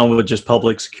around with just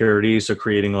public securities, so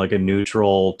creating like a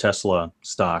neutral Tesla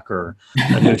stock or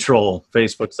a neutral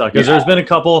Facebook stock? Because there's been a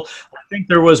couple, I think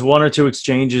there was 1 or 2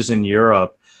 exchanges in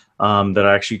Europe that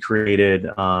actually created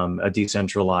a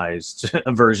decentralized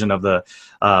version of the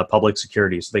public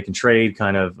securities. So they can trade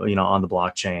kind of, you know, on the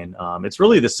blockchain. It's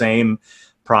really the same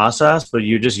process, but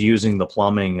you're just using the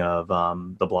plumbing of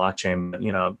the blockchain.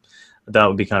 You know, that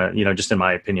would be kind of, you know, just in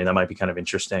my opinion, that might be kind of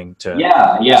interesting to.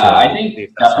 Yeah, I think see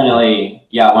if that's something. definitely.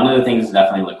 Yeah, one of the things is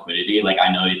definitely liquidity. Like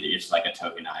I know that it's like a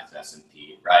tokenized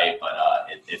S&P, right? But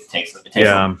it takes a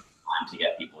Yeah. long time to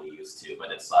get people used to.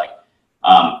 But it's like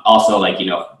also like, you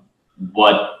know,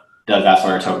 what does that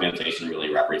sort of tokenization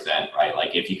really represent, right?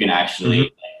 Like if you can actually,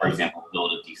 like, for example,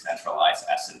 build a decentralized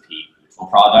S&P neutral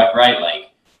product, right?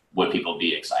 Like would people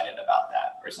be excited about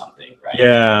that or something, right?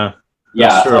 Yeah.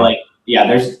 Yeah. True. So like, yeah,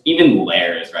 there's even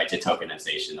layers, right, to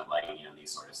tokenization of like, you know,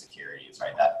 these sort of securities,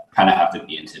 right, that kind of have to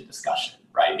be into discussion,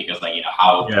 right? Because like, you know,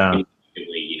 how can you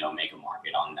effectively, you know, make a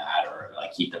market on that or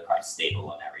like keep the price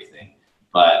stable and everything.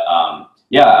 But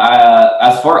yeah,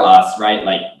 as for us, right,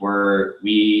 like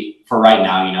we for right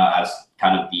now, you know, as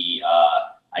kind of the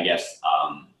I guess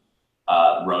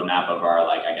roadmap of our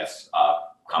like I guess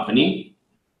company.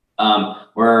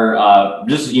 We're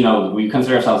just, you know, we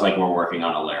consider ourselves like we're working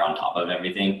on a layer on top of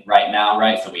everything right now,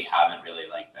 right? So we haven't really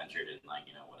like ventured in like,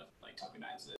 you know, what if like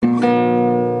tokenize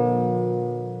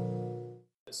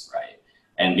this, right?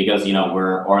 And because, you know,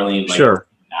 we're only like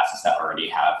assets that already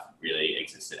have really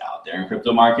existed out there in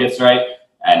crypto markets, right?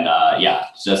 And yeah,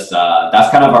 just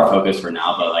that's kind of our focus for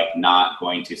now, but like not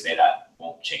going to say that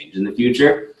won't change in the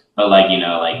future. But like, you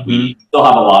know, like we still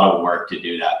have a lot of work to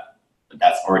do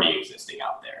that's already existing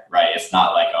out there, right? It's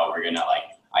not like, oh, we're gonna like,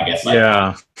 I guess like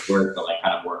work to like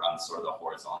kind of work on sort of the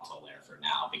horizontal layer for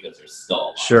now because there's still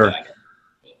a lot of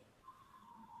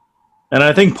And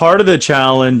I think part of the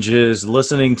challenge is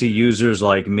listening to users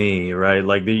like me, right?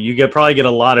 Like you probably get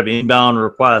a lot of inbound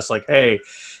requests like, hey,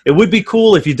 it would be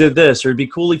cool if you did this, or it'd be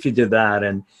cool if you did that.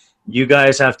 And you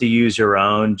guys have to use your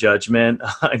own judgment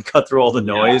and cut through all the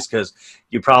noise because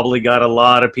you probably got a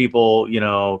lot of people, you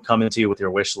know, coming to you with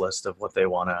your wish list of what they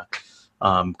want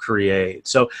to create.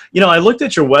 So, you know, I looked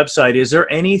at your website. Is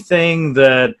there anything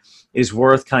that is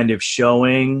worth kind of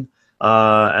showing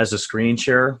as a screen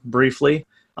share briefly?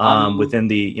 Within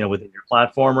the, you know, within your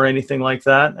platform or anything like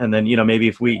that. And then, you know, maybe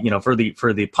if we, you know, for the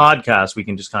podcast, we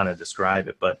can just kind of describe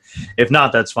it, but if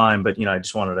not, that's fine. But, you know, I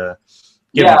just wanted to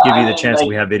give you the chance that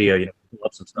we have video, you know,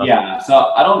 love some stuff. Yeah.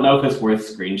 So I don't know if it's worth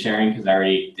screen sharing because I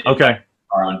already did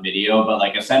our own video, but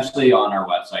like essentially on our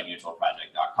website,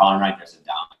 neutralproject.com, right, there's a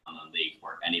download link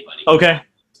where anybody can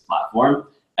this platform.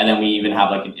 And then we even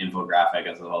have like an infographic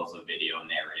as well as a video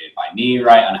narrated by me,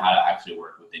 right, on how to actually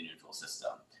work with the neutral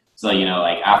system. So, you know,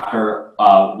 like after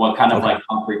what kind of like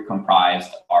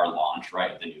comprised our launch,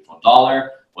 right, the neutral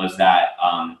dollar was that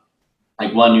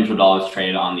like one neutral dollar is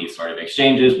traded on these sort of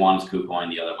exchanges. One's KuCoin,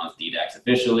 the other one's DDEX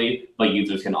officially, but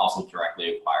users can also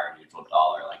directly acquire a neutral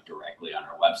dollar like directly on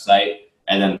our website.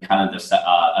 And then kind of this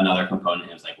another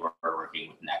component is like we're working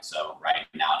with Nexo right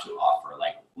now to offer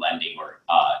like lending or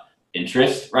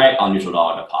interest, right, on neutral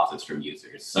dollar deposits from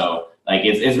users. So like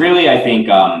it's really, I think,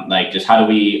 like just how do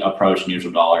we approach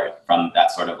neutral dollar from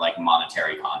that sort of like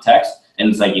monetary context? And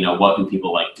it's like, you know, what can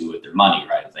people like do with their money,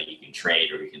 right? It's like you can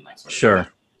trade or you can like sort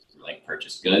of like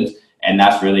purchase goods. And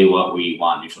that's really what we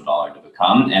want neutral dollar to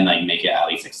become and like make it at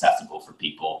least accessible for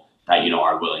people that, you know,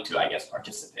 are willing to, I guess,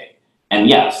 participate. And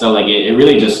yeah, so like it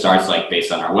really just starts like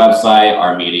based on our website,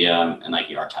 our Medium, and like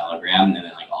our Telegram, and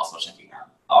then like also checking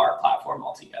our platform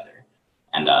altogether.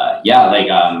 And yeah, like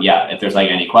yeah, if there's like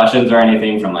any questions or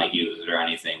anything from like users or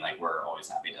anything, like we're always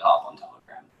happy to help on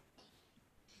Telegram.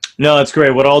 No, that's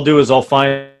great. What I'll do is I'll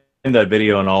find that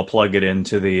video and I'll plug it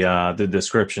into the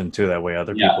description too. That way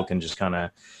other people can just kind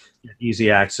of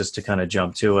easy access to kind of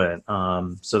jump to it.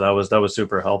 So that was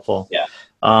super helpful. Yeah.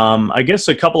 I guess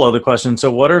a couple other questions.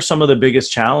 So what are some of the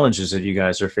biggest challenges that you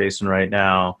guys are facing right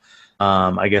now?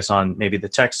 I guess on maybe the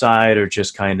tech side or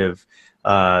just kind of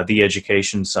the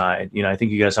education side. You know, I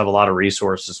think you guys have a lot of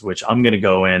resources, which I'm going to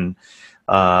go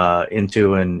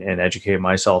into and educate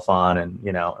myself on, and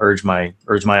you know, urge my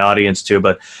audience to.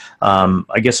 But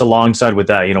I guess alongside with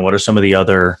that, you know, what are some of the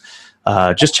other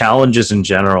just challenges in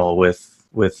general with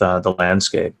the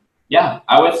landscape? Yeah,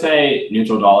 I would say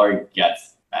neutral dollar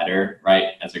gets better,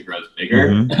 right, as it grows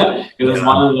bigger, because it's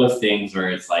one of those things where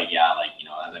it's like, yeah, like, you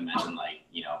know, as I mentioned, like,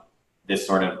 you know, this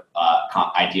sort of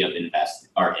idea of invest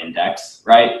or index,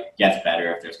 right, gets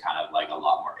better if there's kind of like a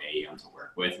lot more AUM to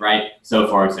work with, right? So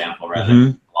for example, rather than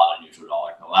a lot of neutral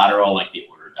dollar collateral, like the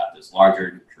order depth is larger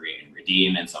to create and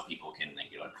redeem, and so people can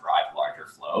like, you know, drive larger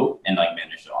flow and like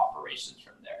manage their operations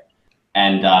from there.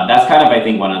 And that's kind of, I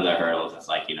think, one of the hurdles. It's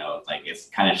like, you know, it's like it's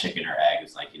kind of chicken or egg.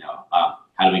 It's like, you know,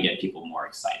 how do we get people more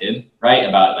excited, right,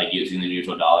 about like using the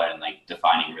neutral dollar and like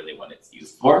defining really what it's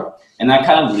used for? And that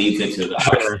kind of leads into the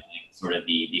sort of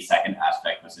the second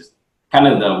aspect, which is kind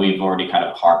of we've already kind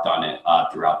of harped on it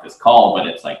throughout this call, but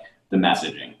it's like the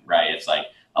messaging, right? It's like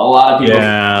a lot of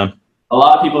people a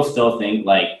lot of people still think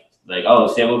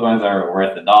oh, stablecoins are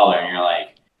worth $1, and you're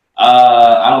like,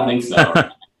 I don't think so.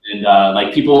 And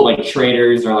like people like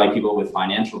traders or like people with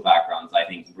financial backgrounds, I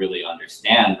think really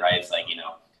understand, right? It's like,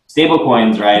 stable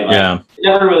coins, right? Like it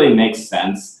never really makes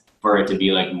sense for it to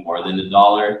be like more than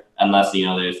 $1 unless,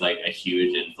 there's like a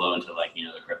huge inflow into like,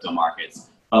 the crypto markets.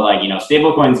 But like,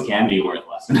 stable coins can be worth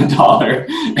less than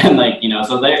 $1. And like,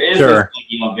 so there is this,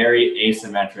 like, very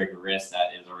asymmetric risk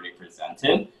that is already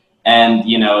presented. And,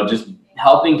 just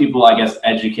helping people, I guess,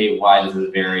 educate why this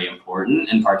is very important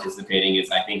and participating is,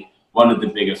 I think, one of the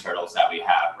biggest hurdles that we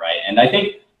have, right? And I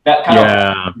think that kind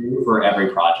of for every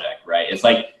project, right? It's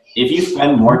like, if you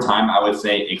spend more time, I would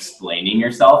say, explaining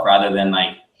yourself rather than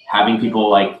like having people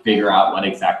like figure out what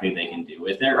exactly they can do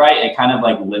with it, right? It kind of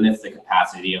like limits the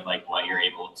capacity of like what you're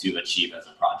able to achieve as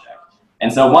a project.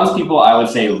 And so once people, I would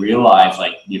say, realize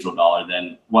like neutral dollar,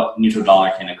 then what neutral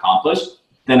dollar can accomplish,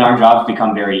 then our jobs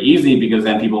become very easy because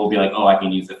then people will be like, oh, I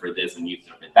can use it for this and use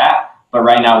it for that. But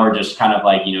right now we're just kind of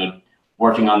like,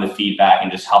 working on the feedback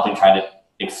and just helping try to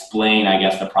explain, I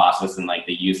guess, the process and like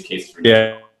the use case for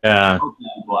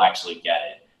people actually get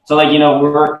it. So like,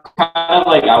 we're kind of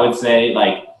like, I would say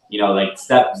like, like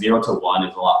step 0 to 1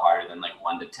 is a lot harder than like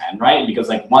 1 to 10, right? Because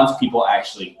like once people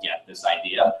actually get this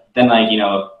idea, then like,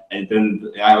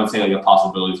 then I would say like the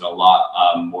possibilities are a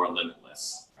lot more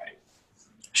limitless, right?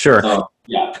 Sure. So,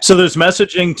 yeah. So there's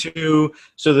messaging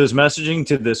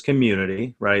to this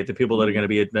community, right? The people that are going to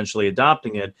be eventually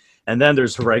adopting it. And then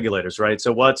there's the regulators, right?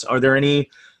 So are there any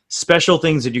special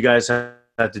things that you guys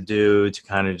have to do to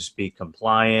kind of just be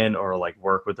compliant or like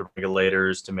work with the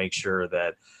regulators to make sure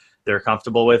that they're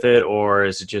comfortable with it? Or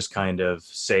is it just kind of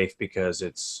safe because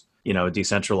it's, a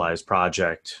decentralized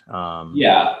project?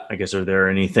 I guess, are there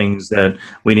any things that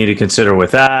we need to consider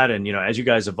with that? And, as you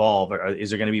guys evolve,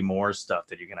 is there going to be more stuff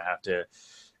that you're going to have to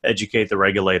educate the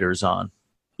regulators on?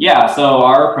 Yeah, so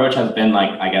our approach has been like,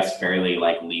 I guess, fairly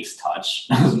like least touch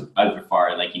as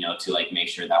far like, to like make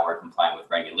sure that we're compliant with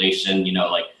regulation,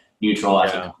 like neutral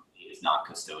as a company is not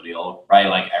custodial, right?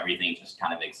 Like everything just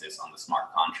kind of exists on the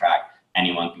smart contract.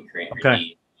 Anyone can create and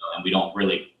redeem, and we don't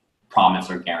really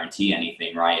promise or guarantee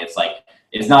anything, right? It's like,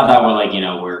 it's not that we're like,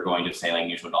 we're going to say like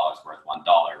neutral dollar is worth $1,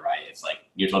 right? It's like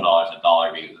neutral dollar is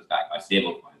 $1 because it's backed by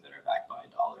stable coins that are backed by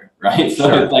 $1, right?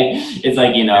 So it's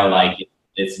like, like,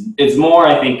 it's more,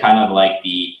 I think, kind of like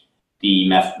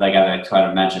like as I kind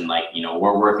of mentioned, like,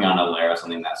 we're working on a layer of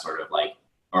something that sort of like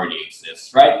already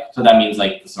exists, right? So that means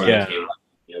like the sort of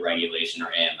regulation or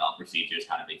AML procedures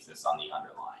kind of exists on the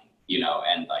underlying,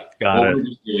 and like what we're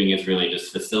just doing is really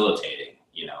just facilitating,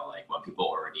 like what people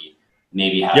already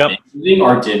maybe have been using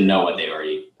or didn't know what they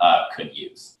already could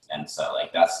use. And so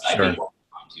like that's I think what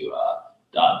we're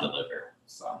trying to deliver.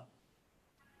 So.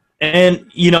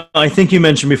 And, I think you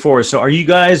mentioned before, so are you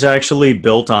guys actually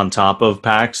built on top of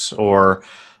Pax, or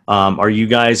are you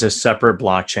guys a separate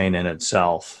blockchain in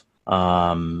itself?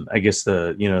 I guess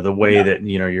the way that,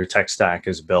 your tech stack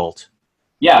is built.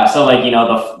 Yeah, so like,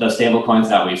 the stable coins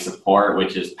that we support,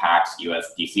 which is Pax,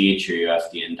 USDC,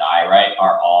 TrueUSD, and DAI, right,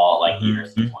 are all like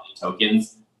ERC20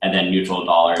 tokens, and then neutral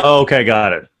dollars. Oh, okay,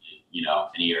 got it.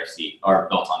 An ERC are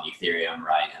built on Ethereum,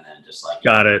 right, and then just like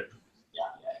got it.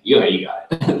 You got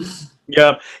it.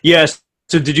 Yeah. Yes.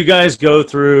 So did you guys go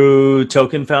through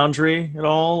Token Foundry at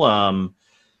all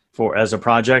as a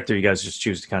project, or you guys just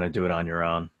choose to kind of do it on your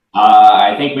own?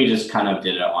 I think we just kind of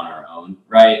did it on our own,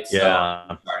 right? So we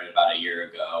started about a year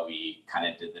ago. We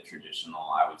kind of did the traditional,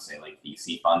 I would say, like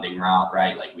VC funding route,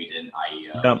 right? Like we did an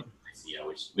IEO, ICO,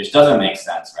 which doesn't make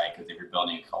sense, right? Because if you're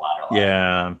building a collateral,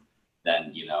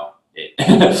 then it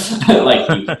like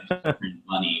you can print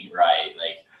money, right?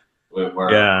 Like we're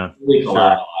really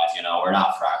collateralized, we're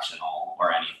not fractional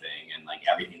or anything, and like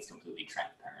everything's completely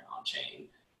transparent on chain.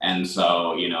 And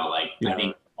so, I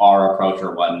think our approach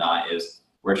or whatnot is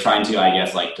we're trying to, I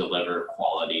guess, like deliver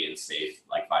quality and safe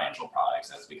like financial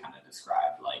products as we kind of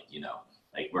described. Like,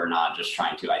 like we're not just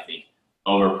trying to, I think,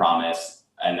 overpromise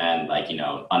and then like,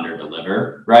 under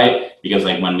deliver, right? Because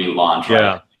like when we launch,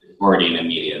 right, there's already an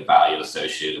immediate value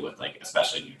associated with like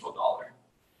especially neutral dollar.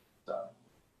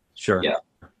 So Yeah.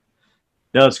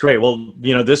 No, it's great. Well,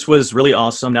 this was really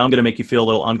awesome. Now I'm going to make you feel a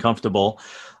little uncomfortable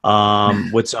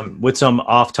with some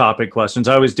off-topic questions.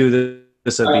 I always do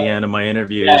this at the end of my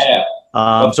interviews.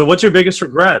 So what's your biggest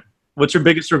regret? What's your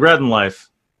biggest regret in life?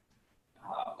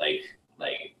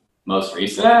 Like most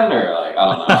recent, or like, I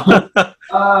don't know.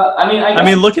 I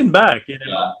mean, looking back,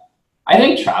 I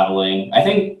think traveling. I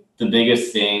think the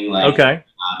biggest thing like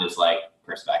is like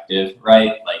perspective,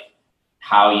 right? Like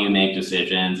how you make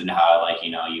decisions and how like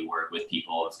you work with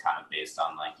people is kind of based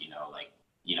on like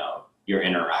your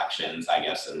interactions, I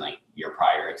guess, and like your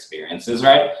prior experiences,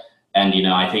 right? And, you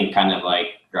know, I think kind of like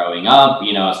growing up,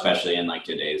 you know, especially in like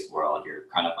today's world, you're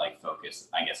kind of like focused,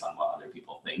 I guess, on what other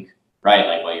people think, right?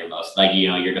 Like what you're most, like, you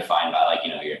know, you're defined by like, you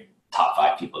know, your top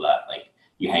 5 people that like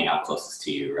you hang out closest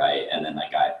to you, right? And then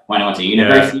like when I went to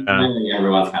university,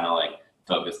 everyone's kind of like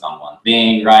focused on one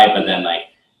thing, right? But then like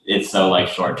it's so like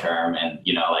short term, and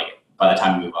you know, like by the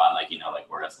time we move on, like, you know,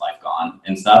 like where has life gone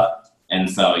and stuff. And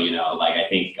so, you know, like I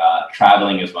think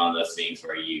traveling is one of those things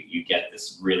where you get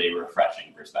this really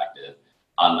refreshing perspective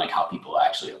on like how people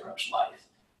actually approach life.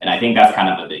 And I think that's kind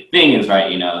of the big thing is, right,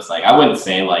 you know, it's like I wouldn't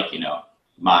say like, you know,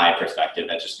 my perspective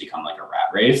has just become like a rat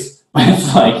race, but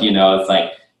it's like, you know, it's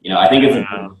like, you know, I think it's a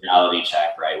good reality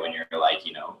check, right? When you're like,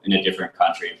 you know, in a different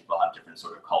country and people have different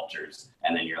sort of cultures,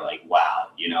 and then you're like, wow,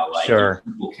 you know, like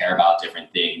people care about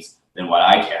different things than what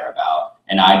I care about.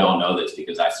 And I don't know this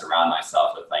because I surround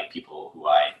myself with like people who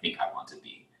I think I want to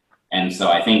be. And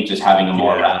so I think just having a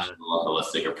more rational,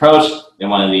 holistic approach than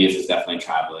one of these is definitely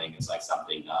traveling is like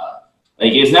something,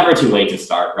 like it's never too late to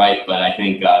start, right? But I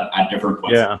think at different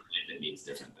points in life, it means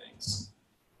different things.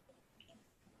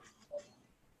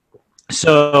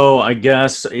 So I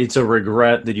guess it's a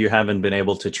regret that you haven't been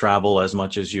able to travel as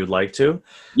much as you'd like to.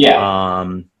 Yeah.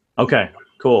 Okay,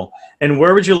 cool. And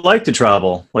where would you like to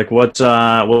travel? Like what's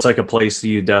like a place that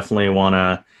you definitely want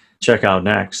to check out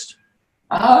next?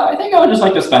 I think I would just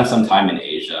like to spend some time in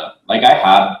Asia. Like I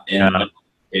have in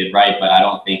right, but I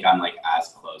don't think I'm like as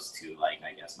close to like,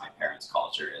 I guess, my parents'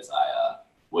 culture as I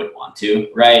would want to,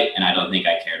 right? And I don't think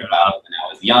I cared about it when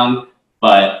I was young.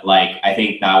 But like, I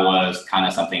think that was kind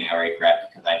of something I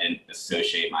regret because I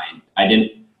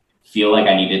didn't feel like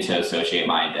I needed to associate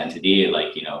my identity,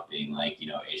 like, you know, being like, you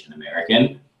know, Asian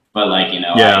American. But like, you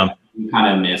know, I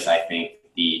kind of miss, I think,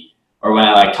 or when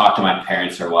I like talk to my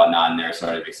parents or whatnot and their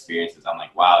sort of experiences, I'm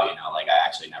like, wow, you know, like I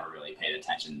actually never really paid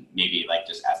attention, maybe like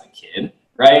just as a kid,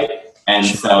 right? And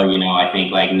so, you know, I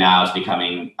think like now it's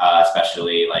becoming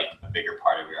especially like a bigger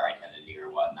part of your identity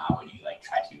or whatnot when you like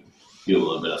try to do a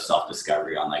little bit of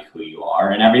self-discovery on like who you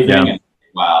are and everything. And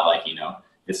wow, like, you know,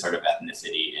 this sort of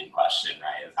ethnicity in question,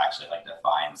 right, is actually like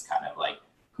defines kind of like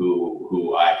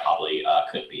who I probably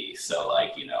could be. So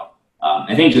like, you know,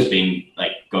 I think just being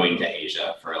like going to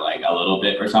Asia for like a little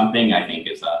bit or something, I think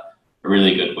is a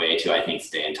really good way to, I think,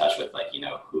 stay in touch with like, you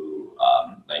know, who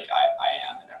like I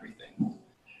am and everything.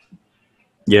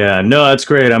 Yeah, no, that's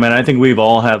great. I mean, I think we've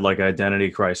all had like identity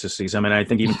crises. I mean, I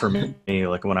think even for me,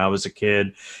 like when I was a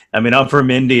kid, I mean, I'm from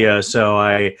India, so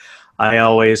I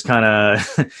always kind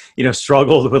of, you know,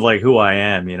 struggled with like who I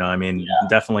am, you know, I mean,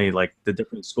 definitely like the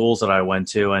different schools that I went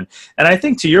to. And I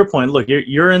think to your point, look,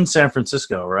 you're in San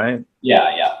Francisco, right?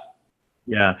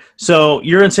 Yeah. So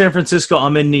you're in San Francisco.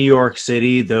 I'm in New York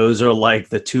City. Those are like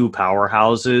the two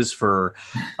powerhouses for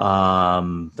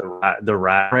the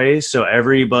rat race. So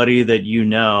everybody that you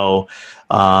know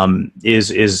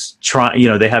is trying. You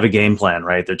know, they have a game plan,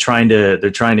 right? They're trying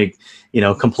to you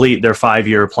know, complete their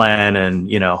 5-year plan, and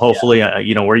you know, hopefully,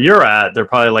 you know, where you're at, they're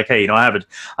probably like, hey, you know, I have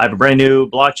a brand new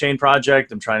blockchain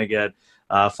project. I'm trying to get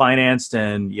financed,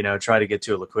 and you know, try to get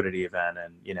to a liquidity event,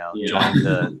 and you know, join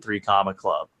the 3 Comma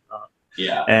Club.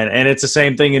 And it's the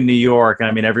same thing in New York.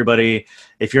 I mean, everybody,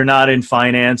 if you're not in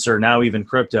finance or now even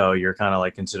crypto, you're kind of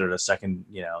like considered a second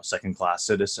class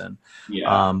citizen.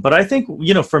 But I think,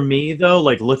 you know, for me though,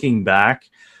 like looking back,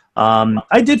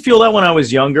 I did feel that when I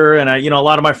was younger, and you know, a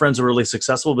lot of my friends were really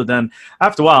successful, but then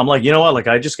after a while, I'm like, you know what, like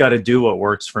I just got to do what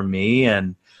works for me.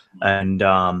 And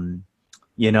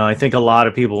you know, I think a lot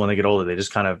of people when they get older, they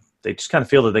just kind of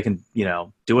feel that they can, you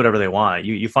know, do whatever they want.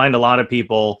 You find a lot of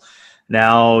people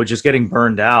now just getting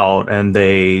burned out, and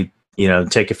they, you know,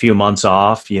 take a few months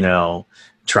off, you know,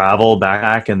 travel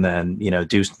back, and then, you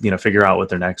know, figure out what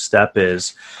their next step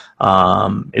is.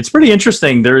 It's pretty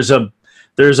interesting. There's an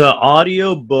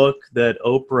audio book that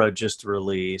Oprah just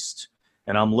released,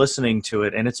 and I'm listening to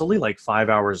it, and it's only like 5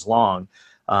 hours long.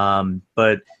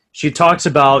 But she talks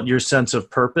about your sense of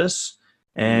purpose,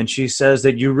 and she says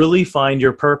that you really find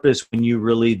your purpose when you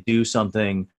really do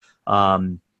something,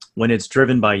 when it's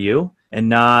driven by you and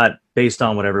not based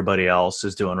on what everybody else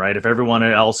is doing, right? If everyone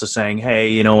else is saying, hey,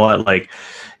 you know what, like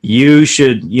you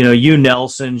should, you know, you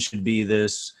Nelson should be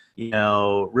this, you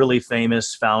know, really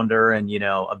famous founder and, you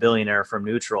know, a billionaire from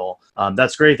neutral.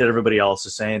 That's great that everybody else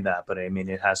is saying that, but I mean,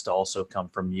 it has to also come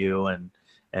from you and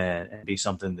be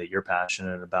something that you're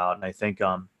passionate about. And I think,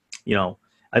 you know,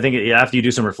 I think after you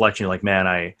do some reflection, you're like, man,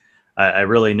 I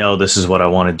really know this is what I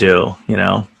want to do, you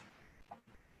know?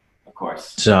 Of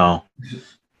course. So,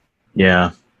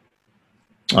 yeah.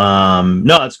 No,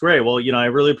 that's great. Well, you know, I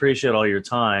really appreciate all your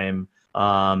time.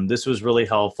 This was really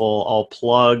helpful. I'll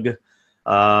plug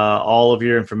all of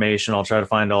your information. I'll try to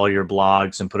find all your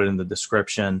blogs and put it in the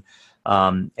description.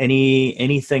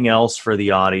 Anything else for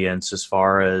the audience as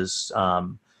far as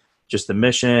just the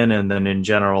mission, and then in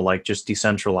general, like just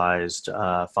decentralized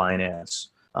finance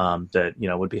that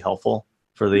would be helpful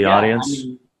for the audience? I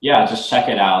mean, yeah, just check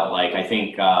it out. Like I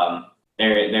think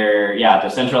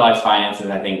decentralized finance is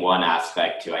I think one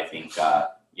aspect to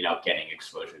getting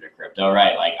exposure to crypto,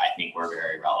 right? Like I think we're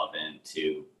very relevant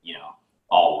to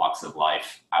all walks of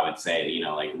life. I would say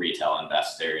like retail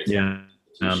investors,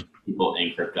 people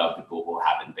in crypto, people who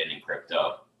haven't been in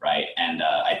crypto, right? And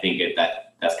I think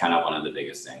that's kind of one of the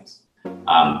biggest things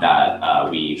that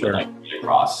we would like to get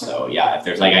across. So yeah, if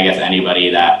there's like I guess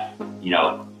anybody that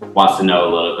wants to know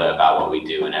a little bit about what we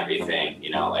do and everything,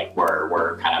 like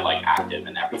we're kind of like active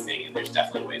in everything, and there's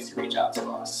definitely ways to reach out to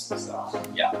us. So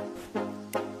yeah.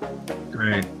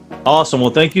 Great. Awesome.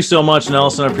 Well, thank you so much,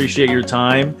 Nelson. I appreciate your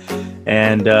time,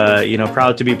 and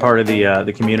proud to be part of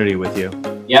the community with you.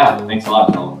 Yeah, thanks a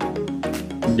lot, Noel.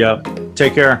 Yep.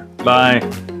 Take care. Bye.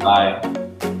 Bye.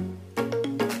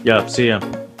 Yep. See ya.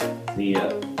 See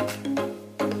ya.